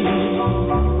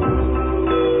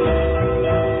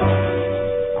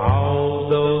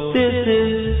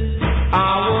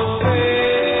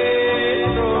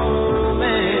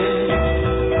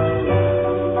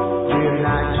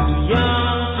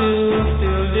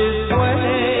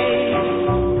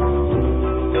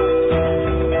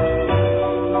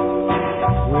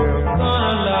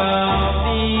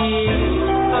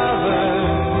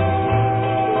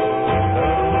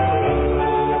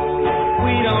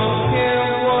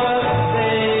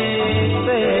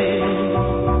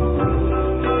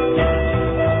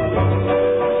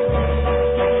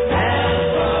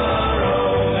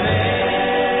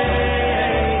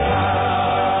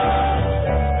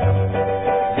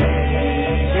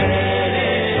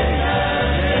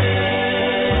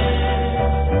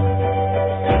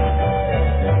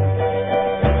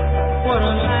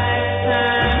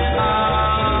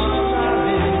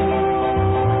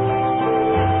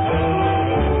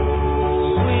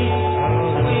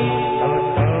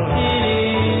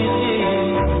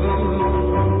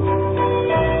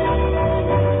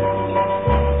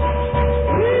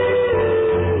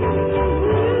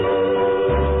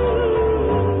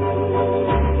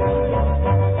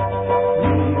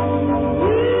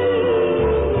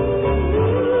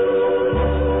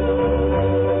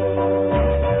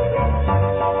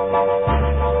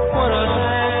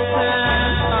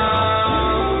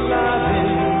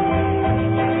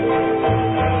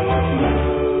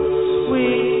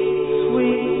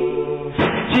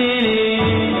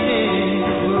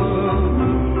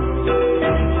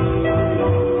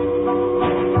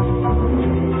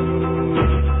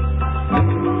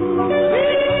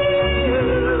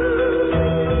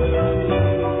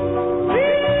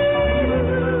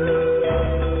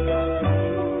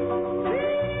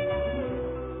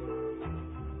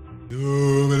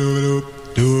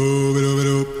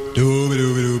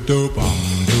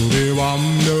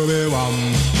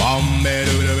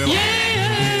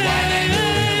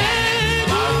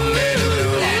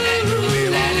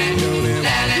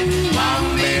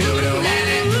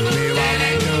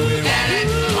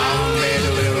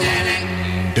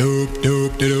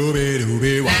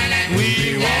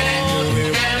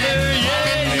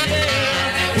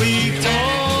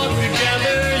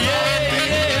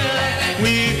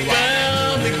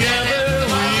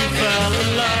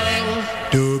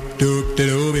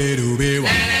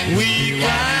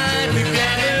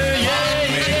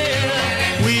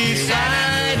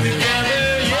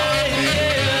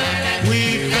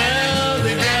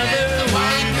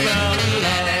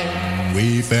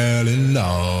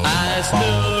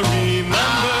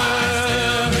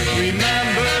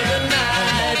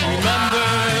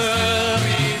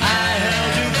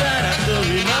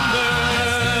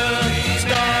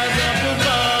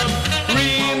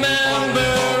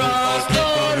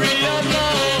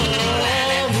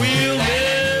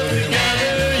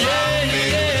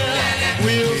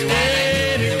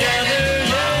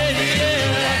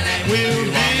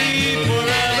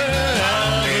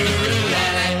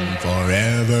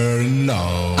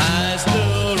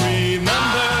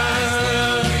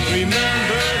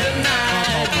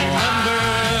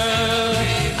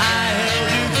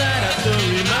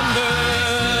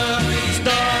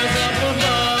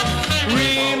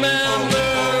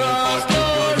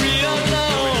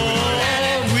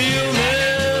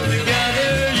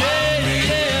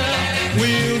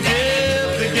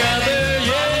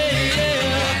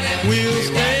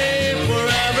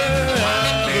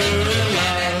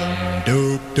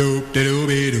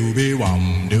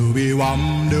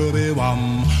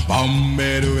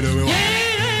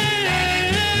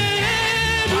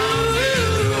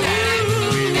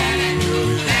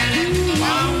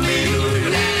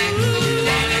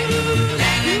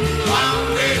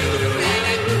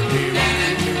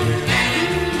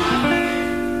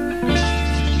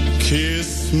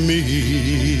 me.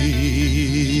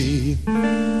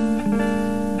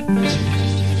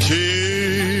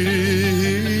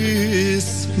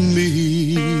 Kiss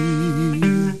me.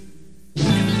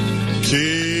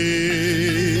 Kiss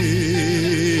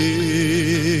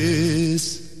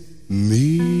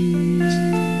me.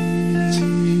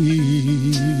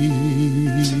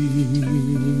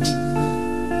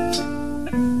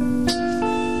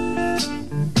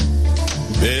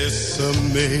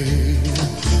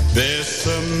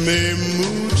 Bésame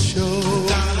mucho.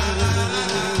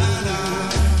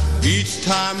 Each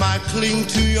time I cling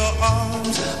to your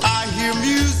arms, I hear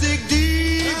music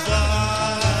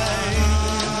divine.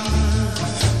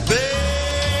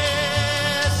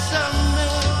 Bésame,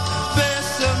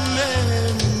 bésame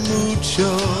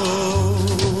mucho.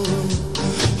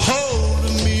 Hold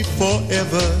me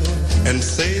forever and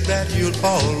say that you'll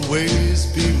always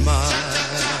be mine.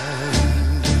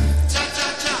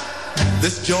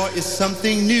 This joy is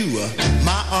something new.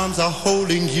 My arms are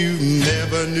holding you.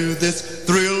 Never knew this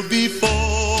thrill before.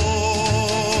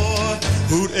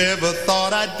 Who'd ever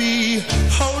thought I'd be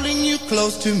holding you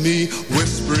close to me,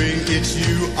 whispering it's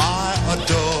you I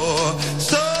adore.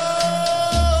 So,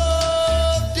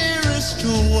 dearest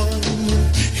one,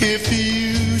 if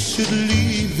you should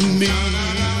leave me,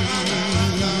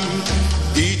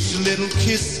 each little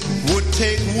kiss would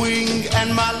take wing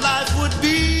and my life would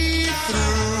be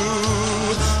through.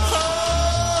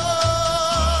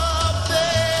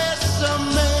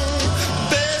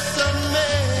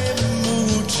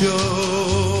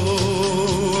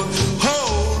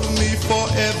 Hold me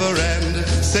forever and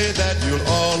say that you'll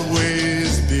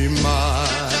always be mine.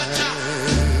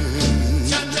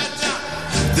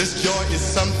 This joy is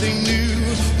something new.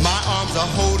 My arms are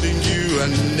holding you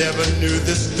and never knew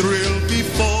this thrill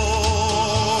before.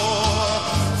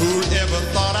 Who'd ever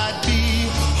thought I'd be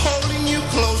holding you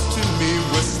close to me,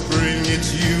 whispering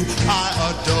it's you I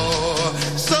adore.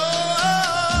 So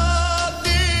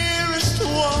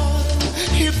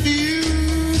if you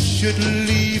should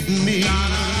leave me,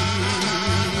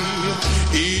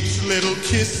 each little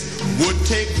kiss would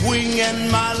take wing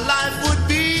and my life would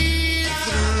be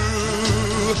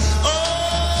through. Oh,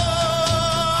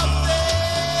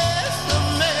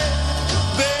 bésame,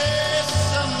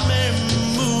 bésame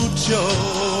mucho.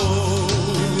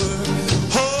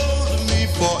 Hold me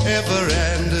forever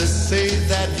and say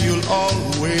that you'll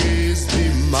always be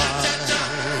mine.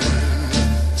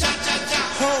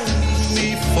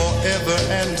 Forever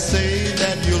and say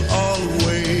that you'll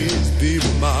always be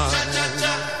mine.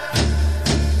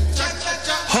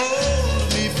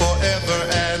 Hold me forever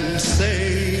and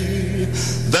say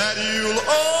that you'll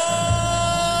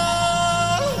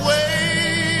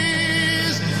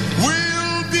always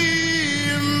will be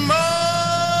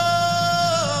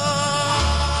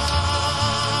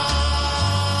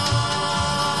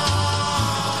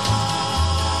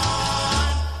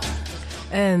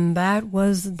And that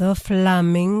was the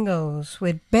Flamingos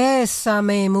with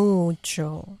Bésame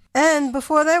Mucho. And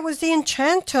before that was the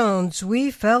Enchantones,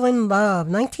 We Fell in Love,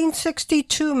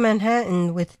 1962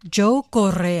 Manhattan with Joe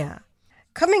Correa.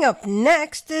 Coming up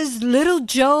next is Little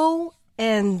Joe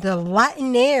and the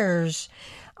Latinaires,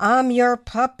 I'm Your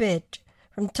Puppet,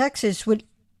 from Texas with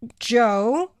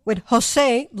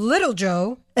Jose, Little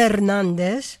Joe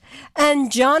Hernandez,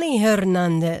 and Johnny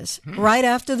Hernandez, right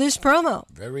after this promo.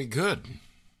 Very good.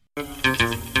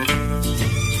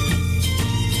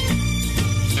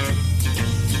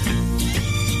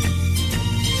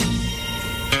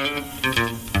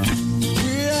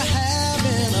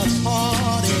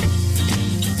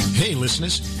 Hey,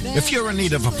 listeners, if you're in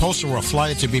need of a poster or a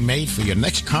flyer to be made for your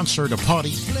next concert or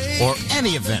party or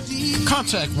any event,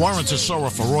 contact Warren Tesoro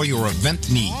for all your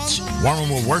event needs. Warren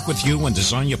will work with you and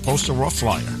design your poster or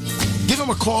flyer. Give him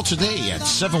a call today at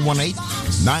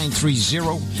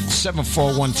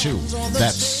 718-930-7412.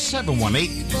 That's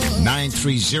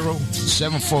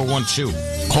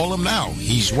 718-930-7412. Call him now.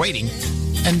 He's waiting.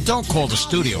 And don't call the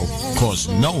studio, because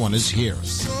no one is here.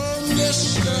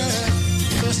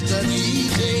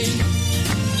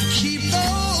 Keep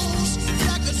those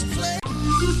records playing.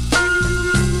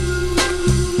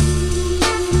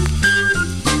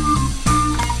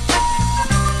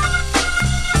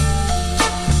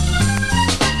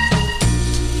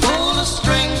 Pull a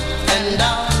string and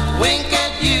I'll wink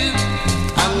at you.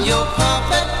 I'm your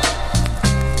puppet.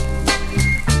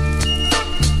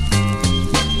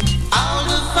 I'll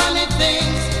do funny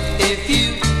things if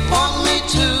you want me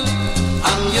to.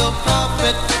 I'm your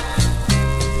puppet.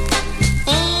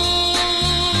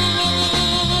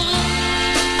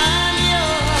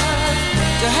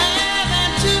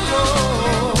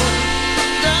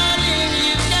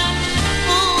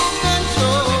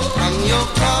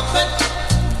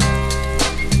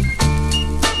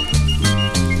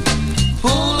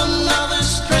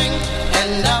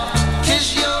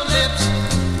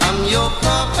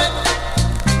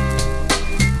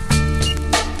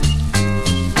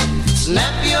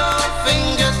 Snap your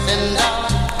fingers and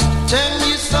I'll turn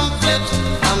you some flips.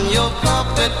 I'm your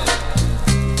puppet.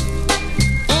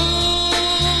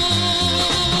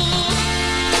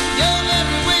 Your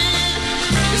every wish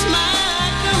is my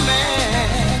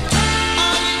command.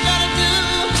 All you gotta do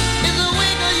is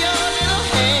wiggle your little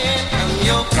hand. I'm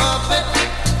your puppet.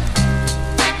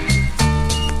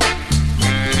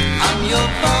 I'm your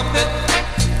puppet.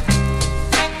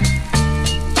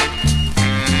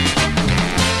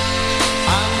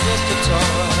 I'm just a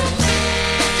toy,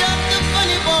 just a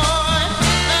funny boy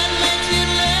that makes you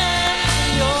laugh in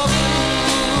your mood.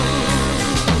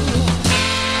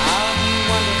 I'll be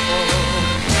wonderful,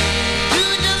 do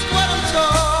just what I'm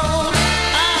told.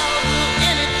 I'll do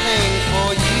anything for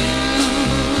you.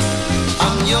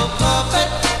 I'm your puppet.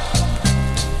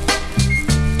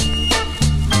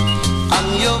 I'm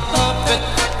your puppet.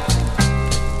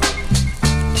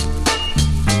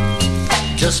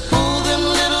 Just pull them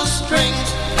little strings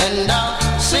and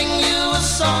I'll sing you a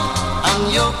song. I'm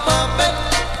your puppet.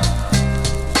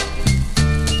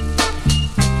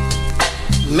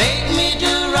 Make me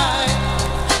do right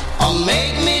or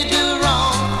make me do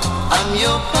wrong. I'm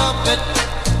your puppet.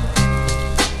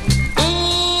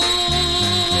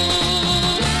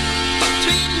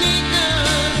 Treat me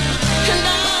good and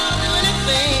I'll do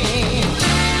anything.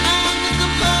 I'm just a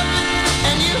puppet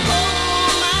and you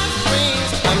hold my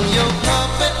strings. I'm your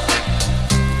puppet.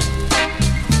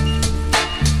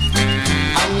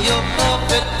 I'm your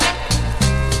puppet.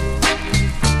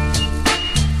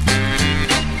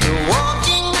 You're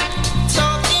walking,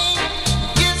 talking,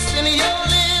 kissing your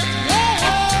lips.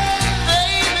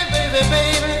 Baby, baby,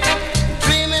 baby,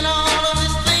 dreaming all of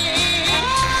these things.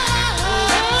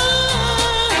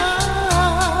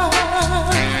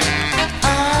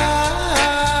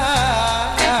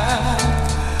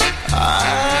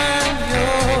 I'm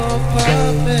your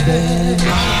puppet.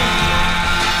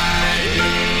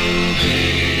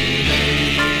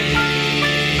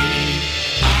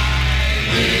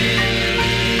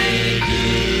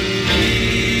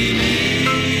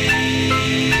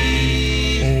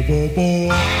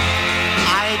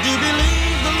 I do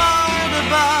believe the Lord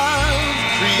above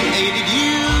created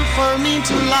you for me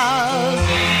to love.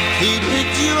 He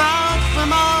picked you out from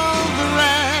all the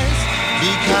rest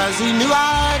because he knew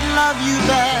I'd love you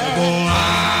best.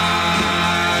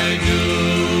 I do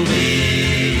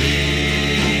believe,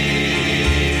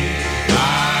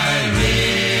 I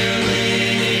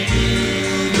really do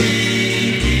believe.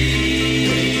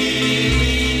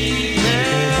 The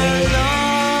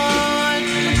Lord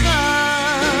above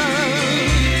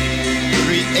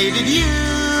created you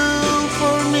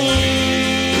for me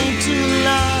to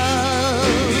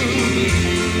love.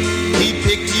 He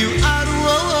picked you out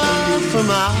from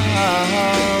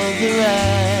all the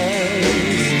rest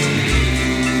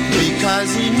because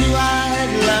he knew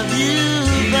I'd love you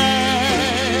best.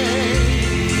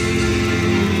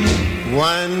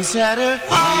 Once had her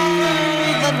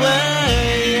heart that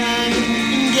way and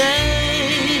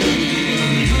gay,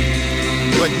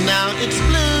 but now it's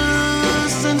blue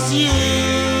since you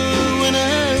went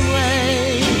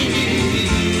away.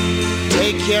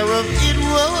 Take care of it,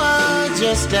 whoa,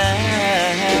 just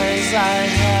as I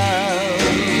have,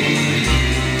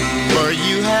 for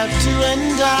you have two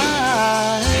and I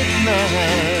have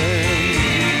none.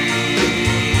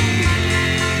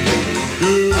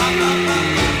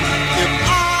 If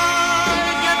I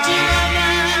get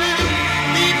together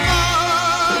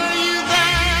before you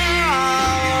there,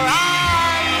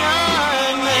 I'll write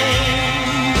your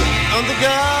name on the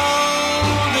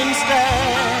golden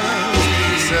stairs,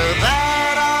 so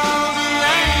that all the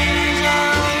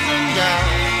angels in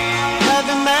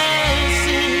heaven may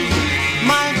see,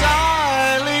 my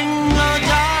darling, oh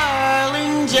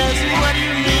darling, just what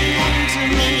you mean to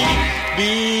me.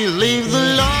 Believe the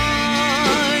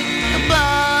Lord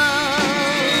above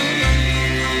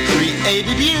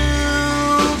created you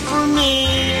for me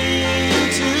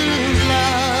to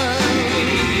love.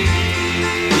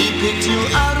 He picked you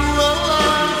out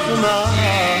from all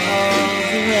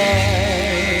the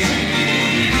rest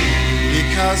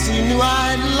because he knew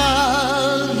I'd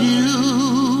love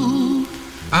you.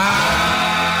 I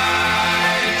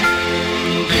do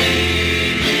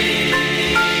believe,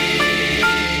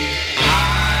 I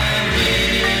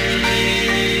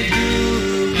really do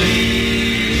believe.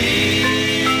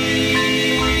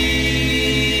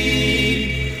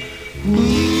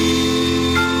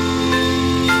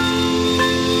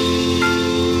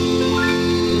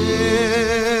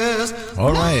 Yes.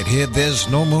 All right, here there's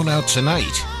no moon out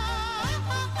tonight.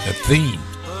 The theme.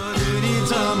 But it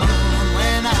needs a moon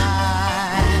when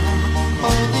I'm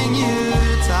holding you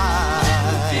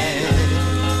tight.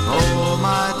 Oh,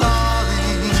 my darling.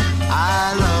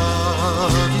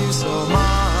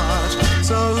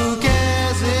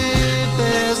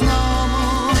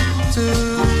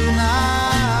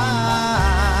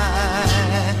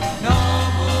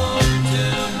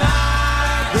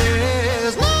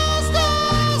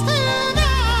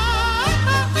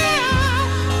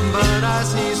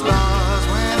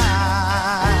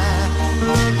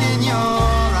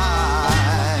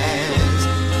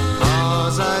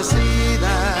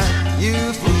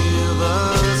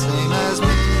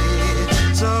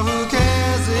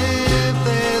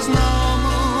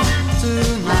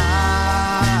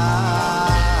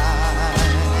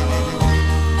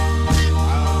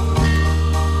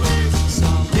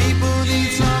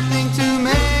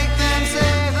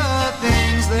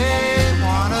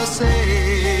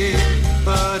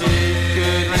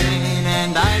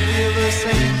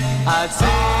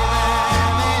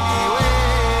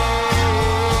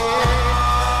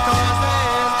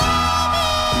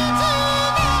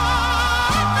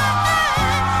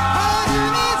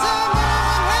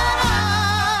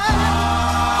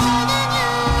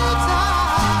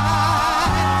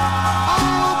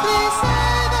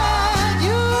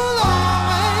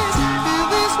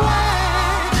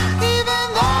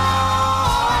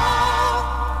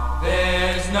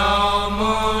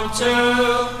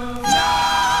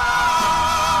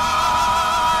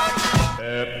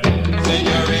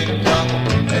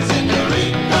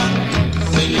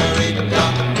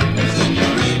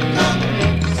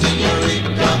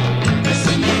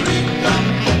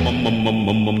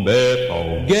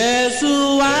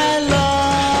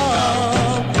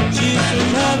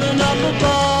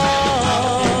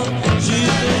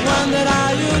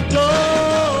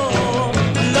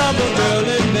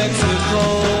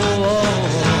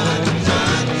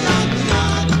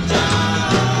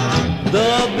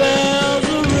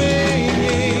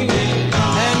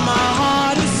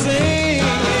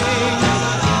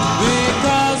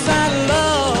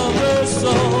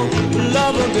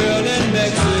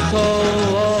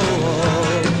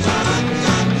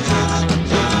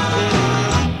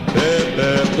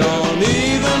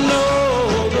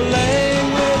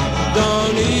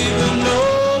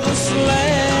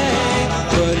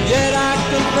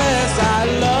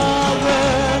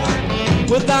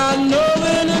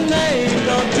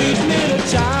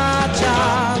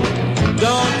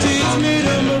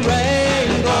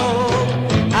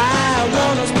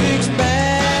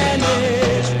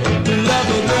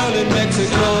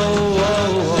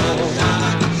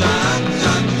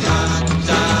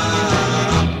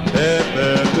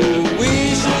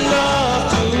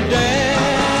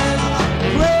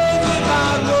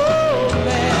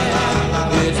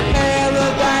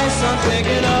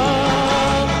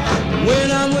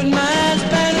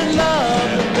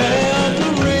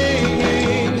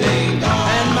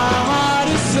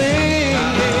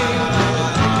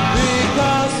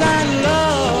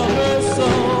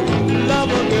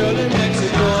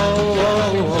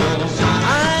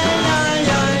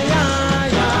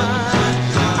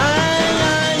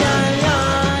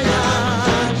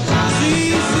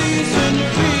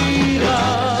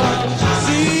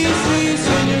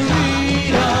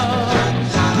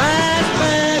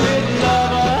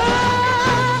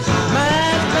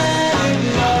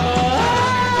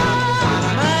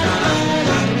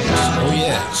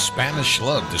 Spanish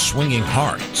Love, The Swinging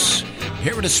Hearts.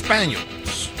 Here are the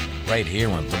Spaniels, right here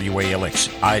on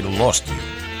WALX. I Lost You.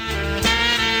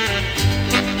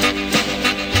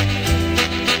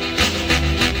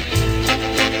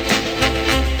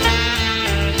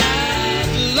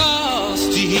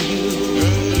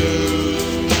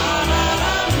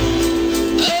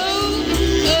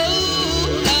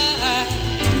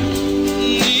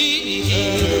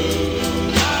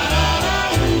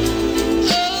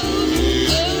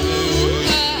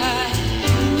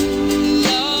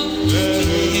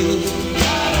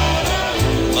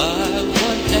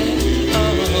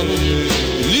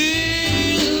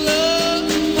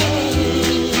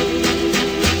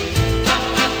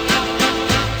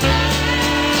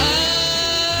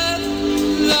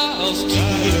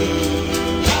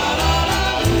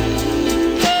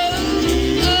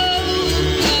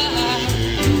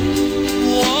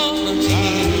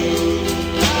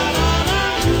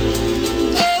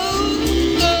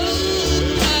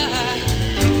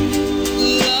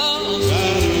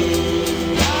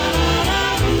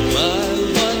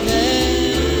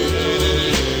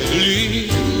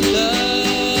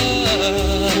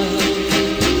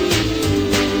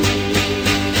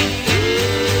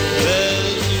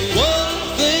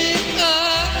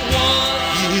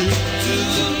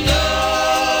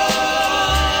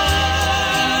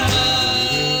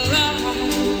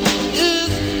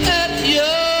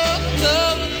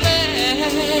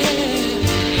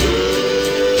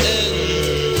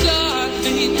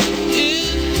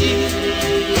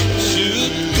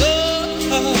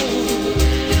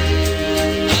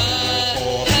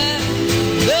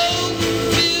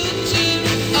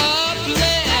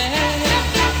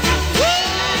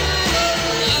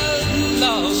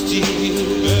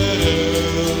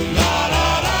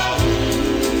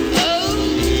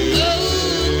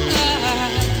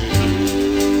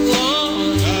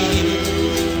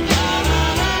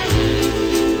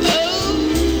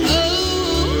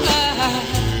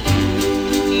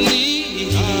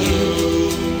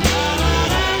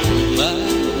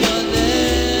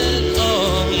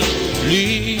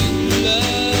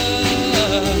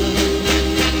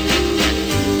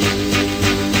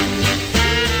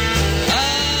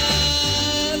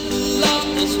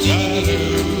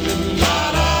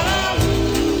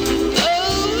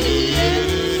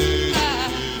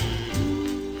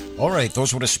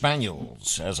 Those were the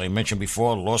Spaniels. As I mentioned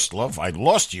before, Lost Love, I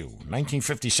Lost You,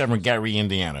 1957, Gary,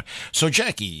 Indiana. So,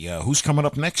 Jackie, who's coming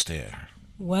up next there?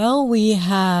 Well, we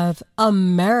have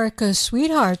America's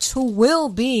Sweethearts, who will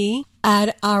be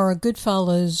at our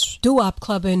Goodfellas Doo-Wop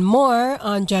Club in Moore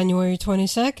on January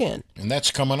 22nd. And that's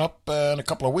coming up in a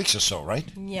couple of weeks or so, right?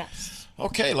 Yes.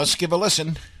 Okay, let's give a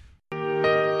listen.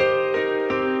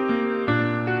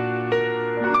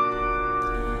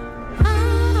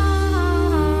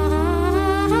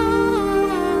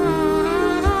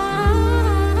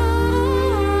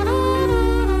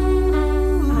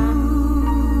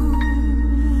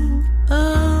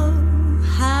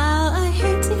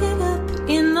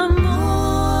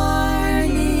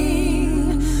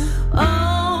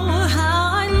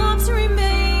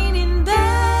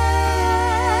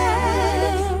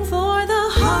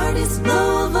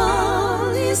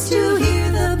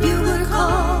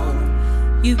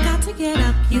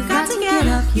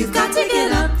 You've got to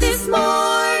get up this morning.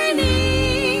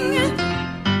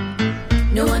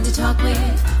 No one to talk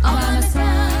with, all by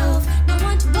myself. No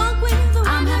one to walk with,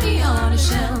 I'm heavy on a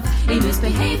shelf. Ain't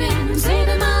misbehaving,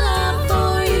 saving my love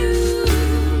for you.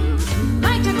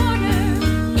 Right to corner,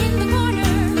 in the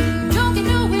corner. Don't get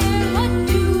nowhere, what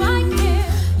do I care?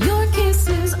 Your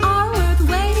kisses are worth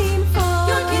waiting for.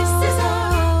 Your kisses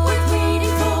are worth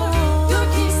waiting for. Your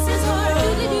kisses are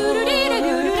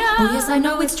doo-doo-doo-doo-doo-doo-doo. Oh yes, I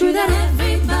know it's true that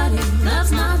everybody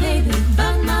loves my baby,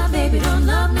 but my baby don't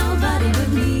love nobody but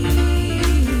me.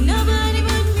 Nobody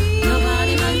but me.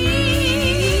 Nobody but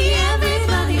me.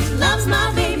 Everybody loves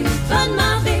my baby, but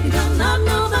my baby don't love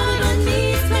nobody but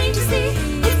me. It's plain to see.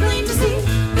 It's plain to see.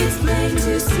 It's plain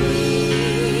to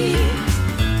see.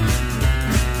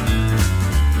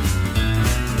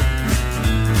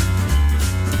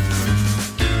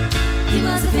 He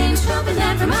was a famous trumpet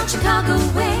man from out Chicago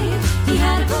way. He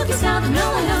had a boogie style that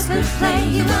no one else could play.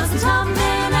 He was a top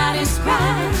man at his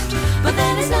craft, but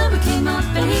then his number came up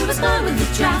and he was gone with the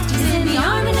draft. He's in the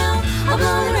army now, I'll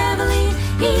blow the reveille.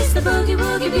 He's the boogie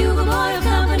woogie bugle boy of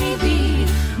Company B.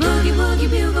 Boogie woogie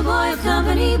bugle boy of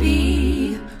Company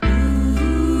B.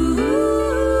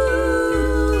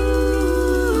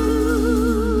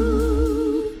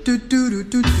 Do do do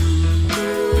do do.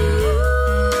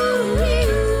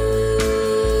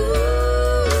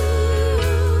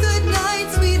 Good night,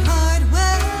 sweetheart.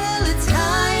 Well, it's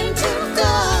time to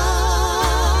go.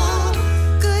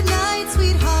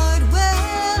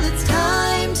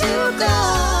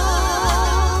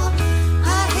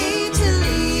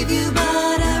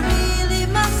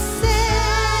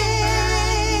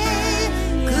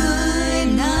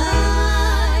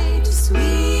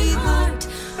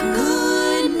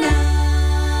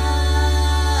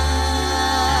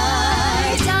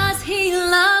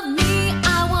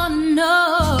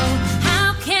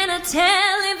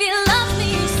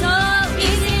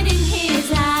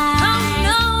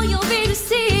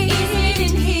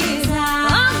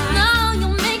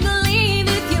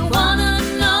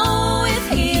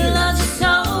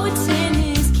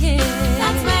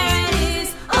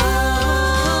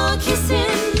 kiss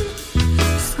him,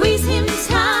 squeeze him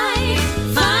tight,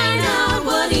 find out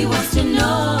what he wants to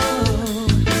know.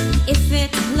 If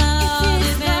it's love,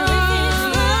 if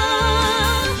everything's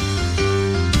love.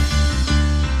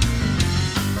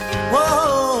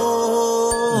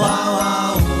 Whoa, wow,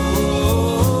 wow,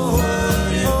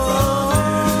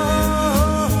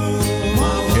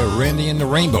 Here, Randy and the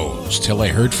Rainbows, Till I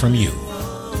Heard From You.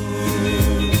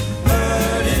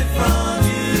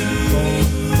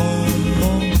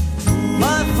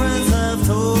 my friends have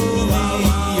told me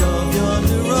of your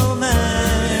new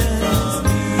romance.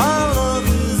 Our love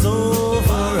is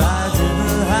over, I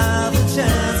didn't have a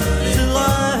chance till I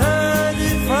heard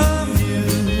it from you.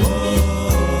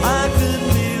 I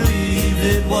couldn't believe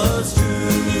it was true.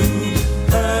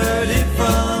 Heard it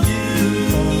from you.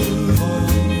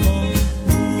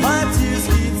 My tears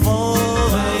keep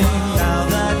falling now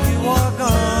that you are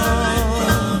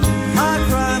gone. I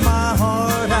cry my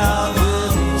heart out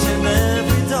with each and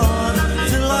every dawn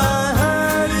till I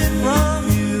heard it from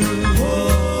you.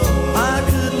 I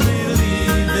couldn't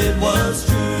believe it was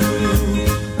true.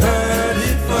 Heard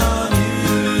it from you.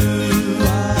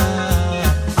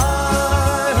 I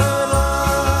heard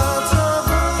lots of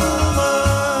rumors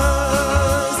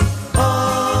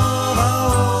of our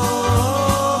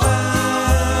romance.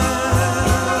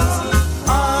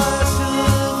 I should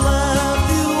have left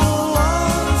you a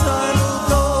long time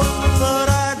ago, but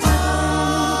I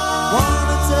didn't want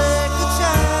to take a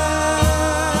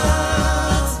chance.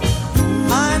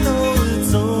 I know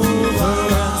it's over,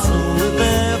 and so with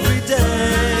every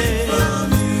day,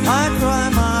 I cry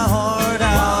my heart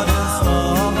out, it's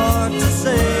not hard to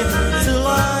say, till I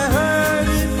heard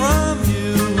it from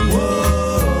you.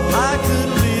 I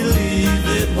couldn't believe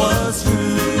it was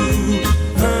true.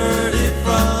 Heard it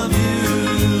from you.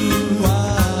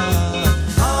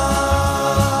 I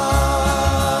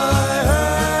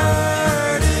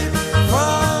heard it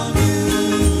from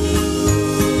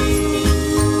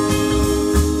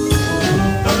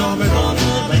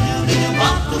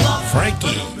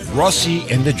Frankie, Rossi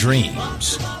and the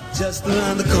Dreams. Just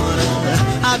around the corner,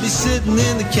 I'll be sitting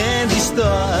in the candy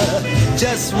store,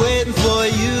 just waiting for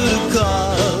you to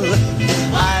call.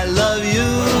 I love you.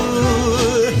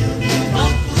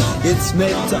 It's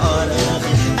made to order.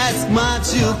 Ask Mom,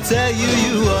 she'll tell you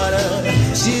you oughta.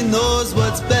 She knows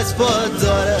what's best for her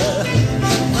daughter.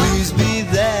 Please be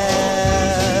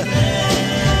there.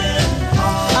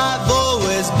 I've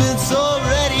always been so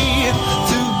ready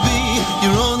to be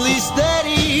your only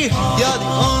steady. You're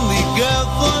the only girl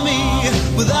for me.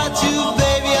 Without you,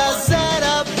 baby, I said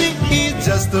I'll be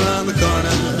just around the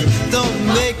corner. Don't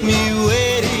make me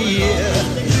wait a year.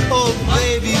 Oh,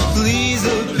 baby, please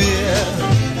appear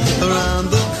around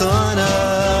the corner.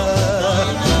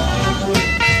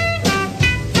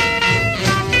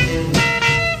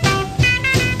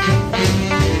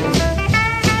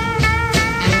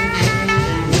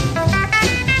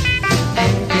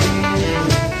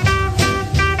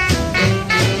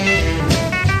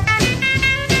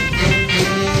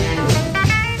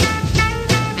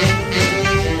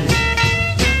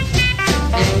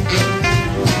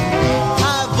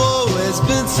 I've always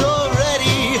been so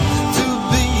ready to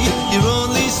be your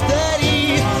only steady.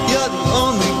 You're the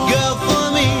only girl for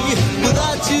me.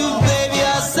 Without you, baby,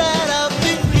 I said I'll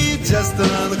be just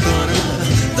around the corner.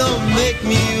 Don't make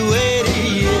me wait a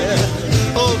year.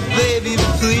 Oh, baby,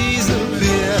 please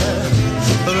appear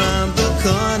around the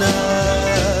corner.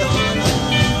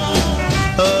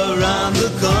 Around the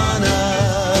corner.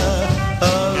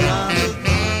 Around the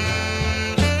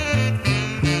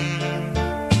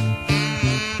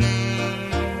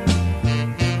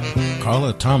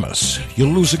Carla Thomas,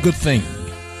 You'll Lose a Good Thing.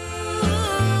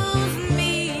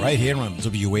 Right here on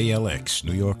WALX,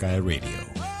 New York I Radio.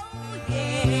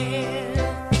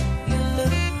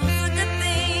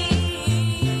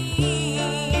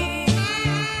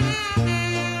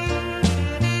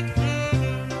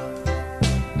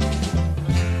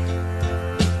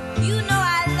 You know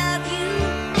I love you.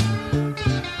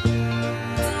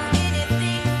 Do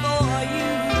anything for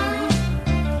you.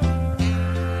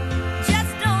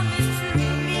 Just don't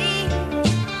mistreat me,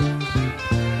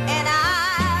 and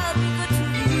I'll be good to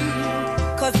you.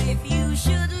 'Cause if you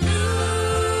should lose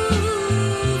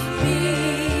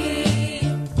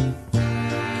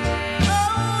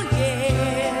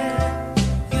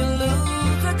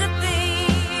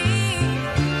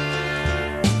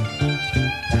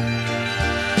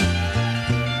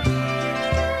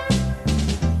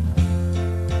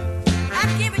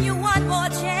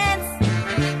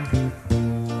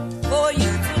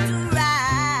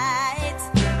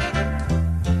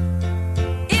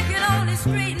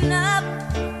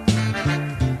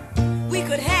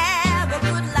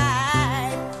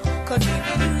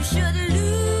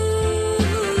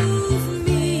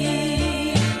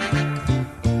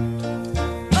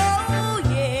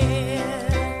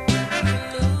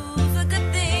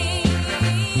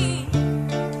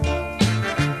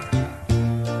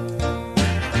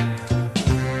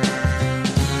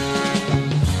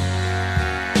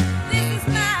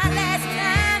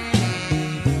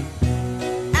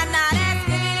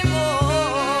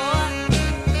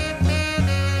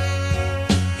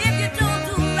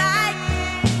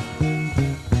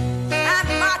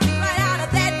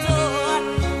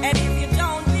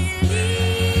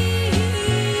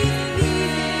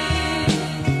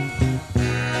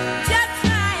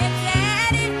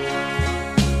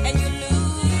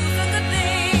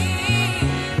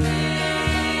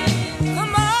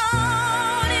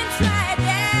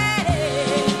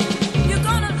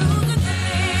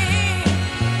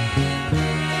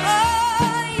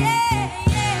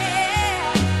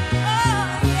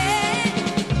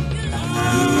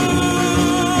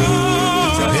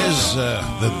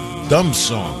Dum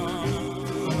Song.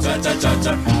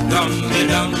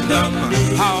 Dum-de-dum-dum,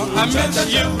 how I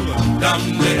miss you.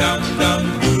 Dum-de-dum-dum,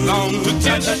 long to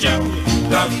kiss you.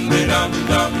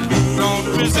 Dum-de-dum-dum, don't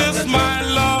resist my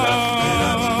love.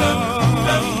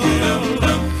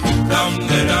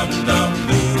 Dum-de-dum-dum,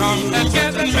 come and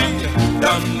get me.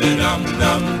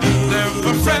 Dum-de-dum-dum,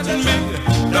 never threaten me.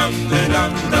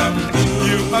 Dum-de-dum-dum,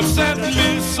 you upset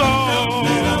me so.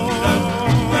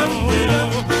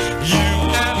 You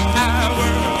and I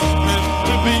were meant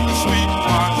to be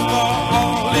sweethearts for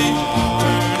all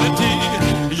eternity.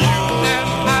 You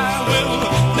and I will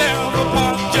never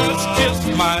part. Just kiss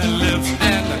my lips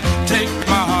and take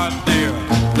my heart, dear.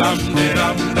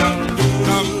 Dum-de-dum-dum,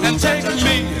 come and take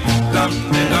me.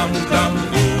 Dum-de-dum-dum,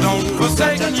 don't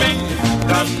forsake me.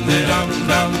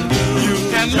 Dum-de-dum-dum, you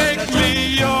can make me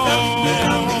yours.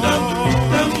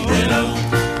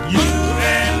 You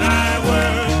and I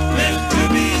were meant to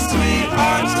be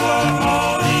sweethearts for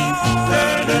all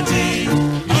eternity.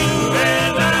 You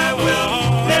and I will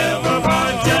never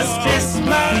part. Just kiss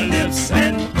my lips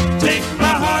and take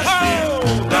my heart, dear.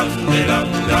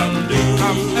 Dum-de-dum-dum,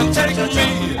 come and take me.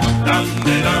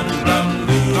 Dum-de-dum-dum,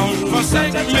 don't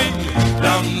forsake me.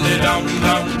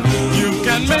 Dum-de-dum-dum, you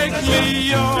can make me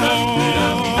yours.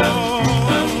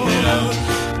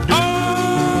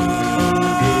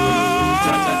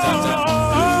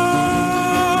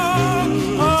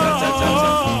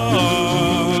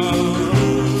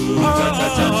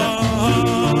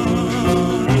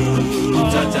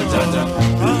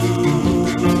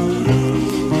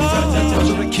 Those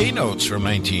are the keynotes from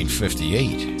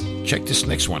 1958. Check this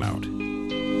next one out.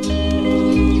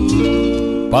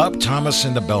 Bob Thomas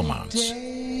and the Belmonts.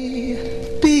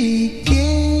 Begins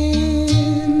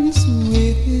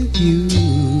with you.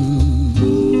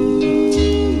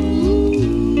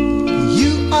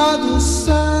 You are the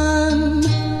sun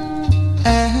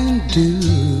and dew.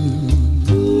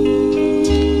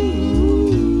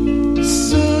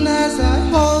 Soon as I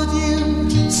hold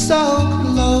you so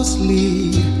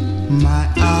closely, my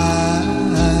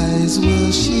eyes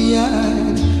will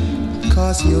shine,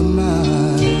 'cause you're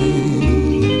mine.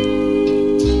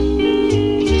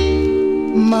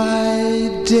 My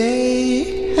day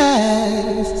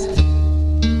has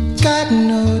got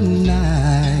no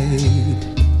night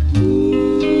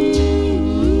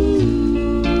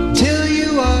till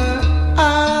you are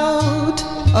out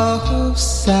of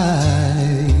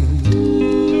sight.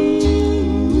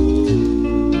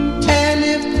 And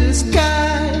if the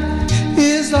sky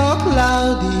is all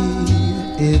cloudy,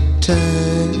 it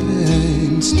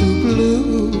turns to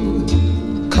blue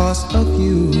 'cause of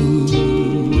you.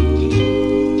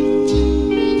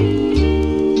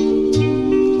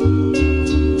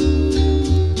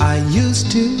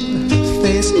 To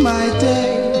face my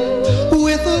day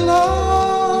with a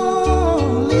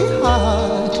lonely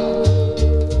heart,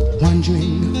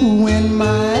 wondering when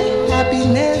my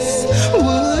happiness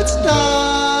would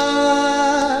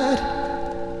start.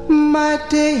 My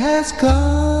day has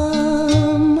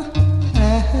come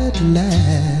at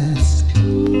last.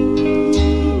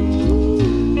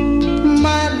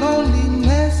 My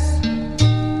loneliness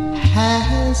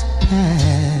has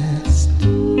passed.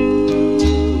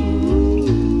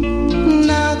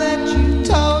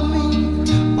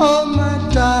 Oh, my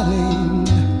darling,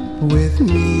 with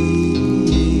me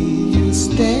you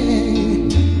stay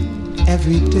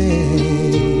every day,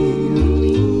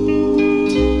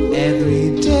 every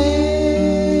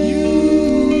day. You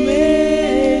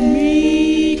made me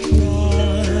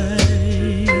cry.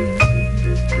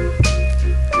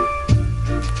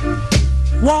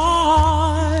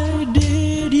 Why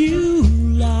did you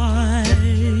lie?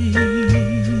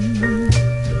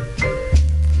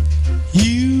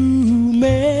 You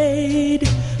made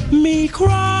me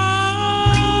cry.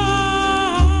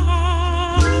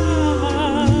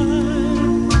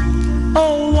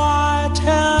 Oh, why?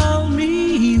 Tell me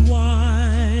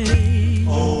why.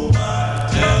 Oh, why?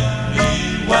 Tell me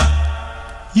why.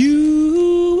 You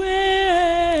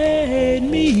made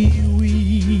me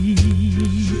weep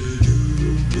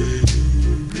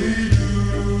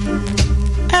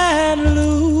and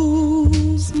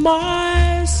lose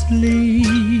my sleep.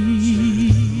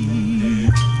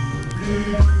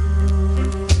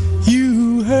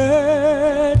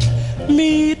 Hurt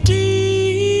me deep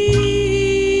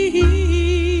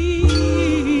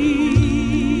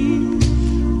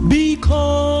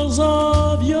because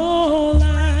of your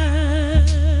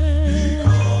lies.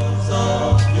 Because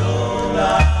of your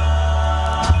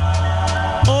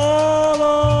lies, all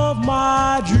of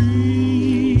my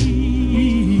dreams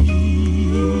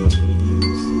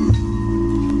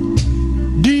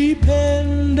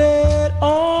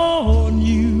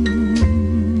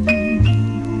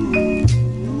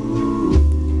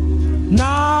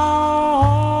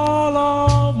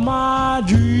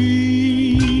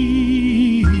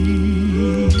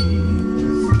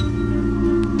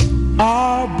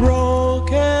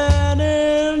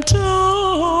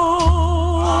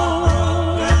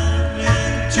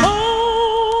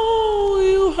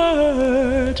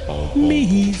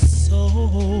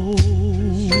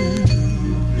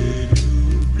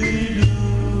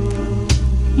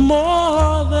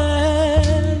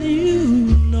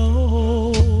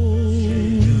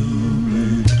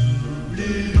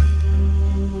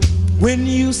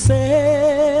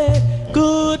said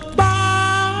goodbye,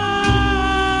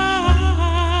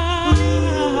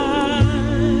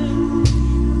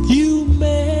 you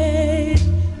made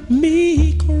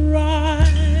me cry.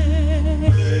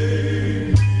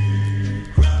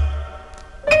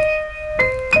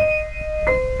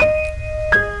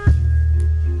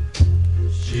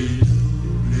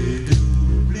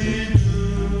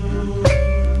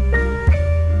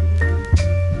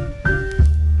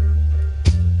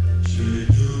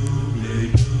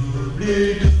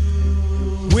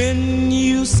 When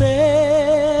you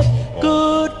said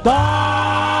goodbye,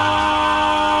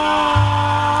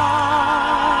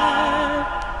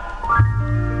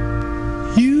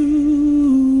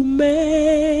 you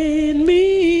made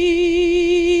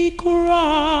me cry.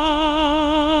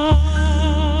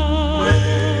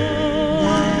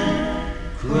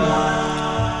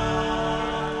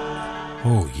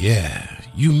 Oh, yeah.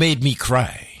 You Made Me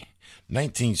Cry.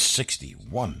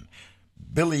 1961.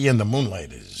 Billy and the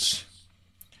Moonlighters.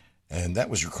 And that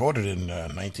was recorded in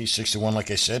 1961,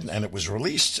 like I said, and it was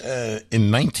released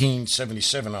in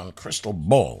 1977 on Crystal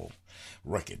Ball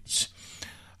Records.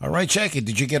 All right, Jackie,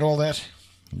 did you get all that?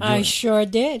 I sure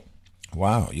did.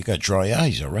 Wow, you got dry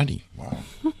eyes already. Wow.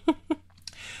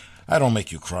 I don't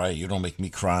make you cry. You don't make me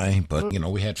cry. But, you know,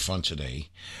 we had fun today.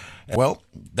 Well,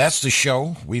 that's the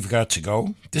show. We've got to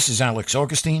go. This is Alex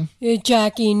Augustine.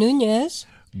 Jackie Nunez.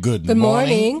 Good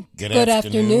morning. Good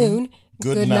afternoon.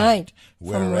 Good night.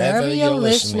 From wherever you're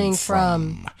listening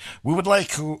from. We would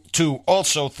like to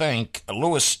also thank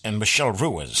Louis and Michelle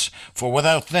Ruiz, for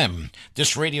without them,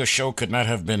 this radio show could not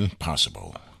have been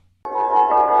possible.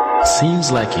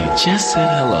 Seems like you just said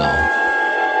hello.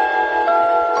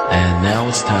 And now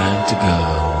it's time to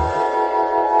go.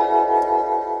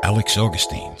 Alex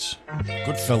Augustine's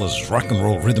Goodfellas Rock and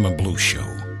Roll Rhythm and Blues Show.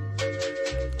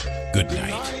 Good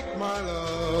night.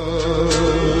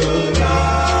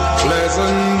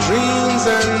 Pleasant dreams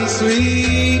and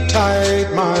sweet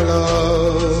tight, my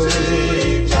love.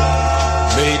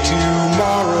 May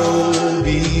tomorrow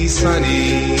be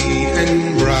sunny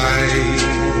and bright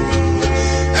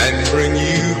and bring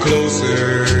you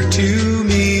closer to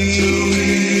me.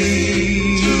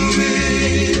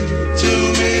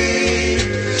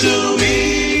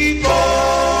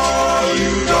 Before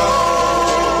you go,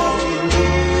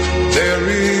 there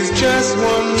is just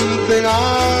one thing I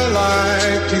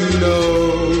like to know.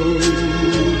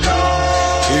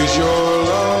 Is your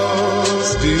love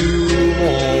still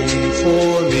warm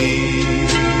for me,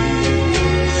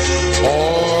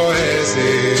 or has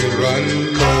it run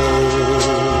cold?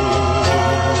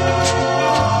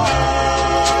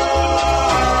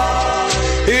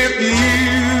 If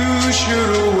you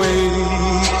should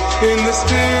awake in the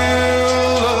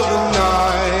still of the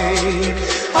night,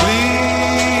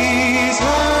 please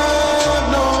have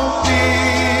no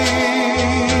fear,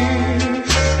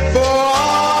 for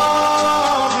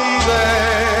I'll be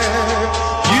there.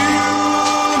 You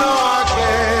know I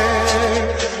care.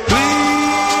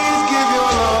 Please give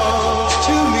your love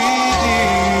to me,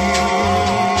 dear.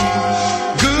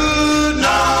 Good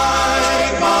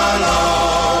night, my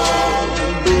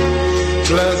love.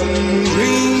 Pleasant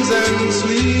dreams and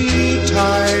sweet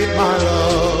times.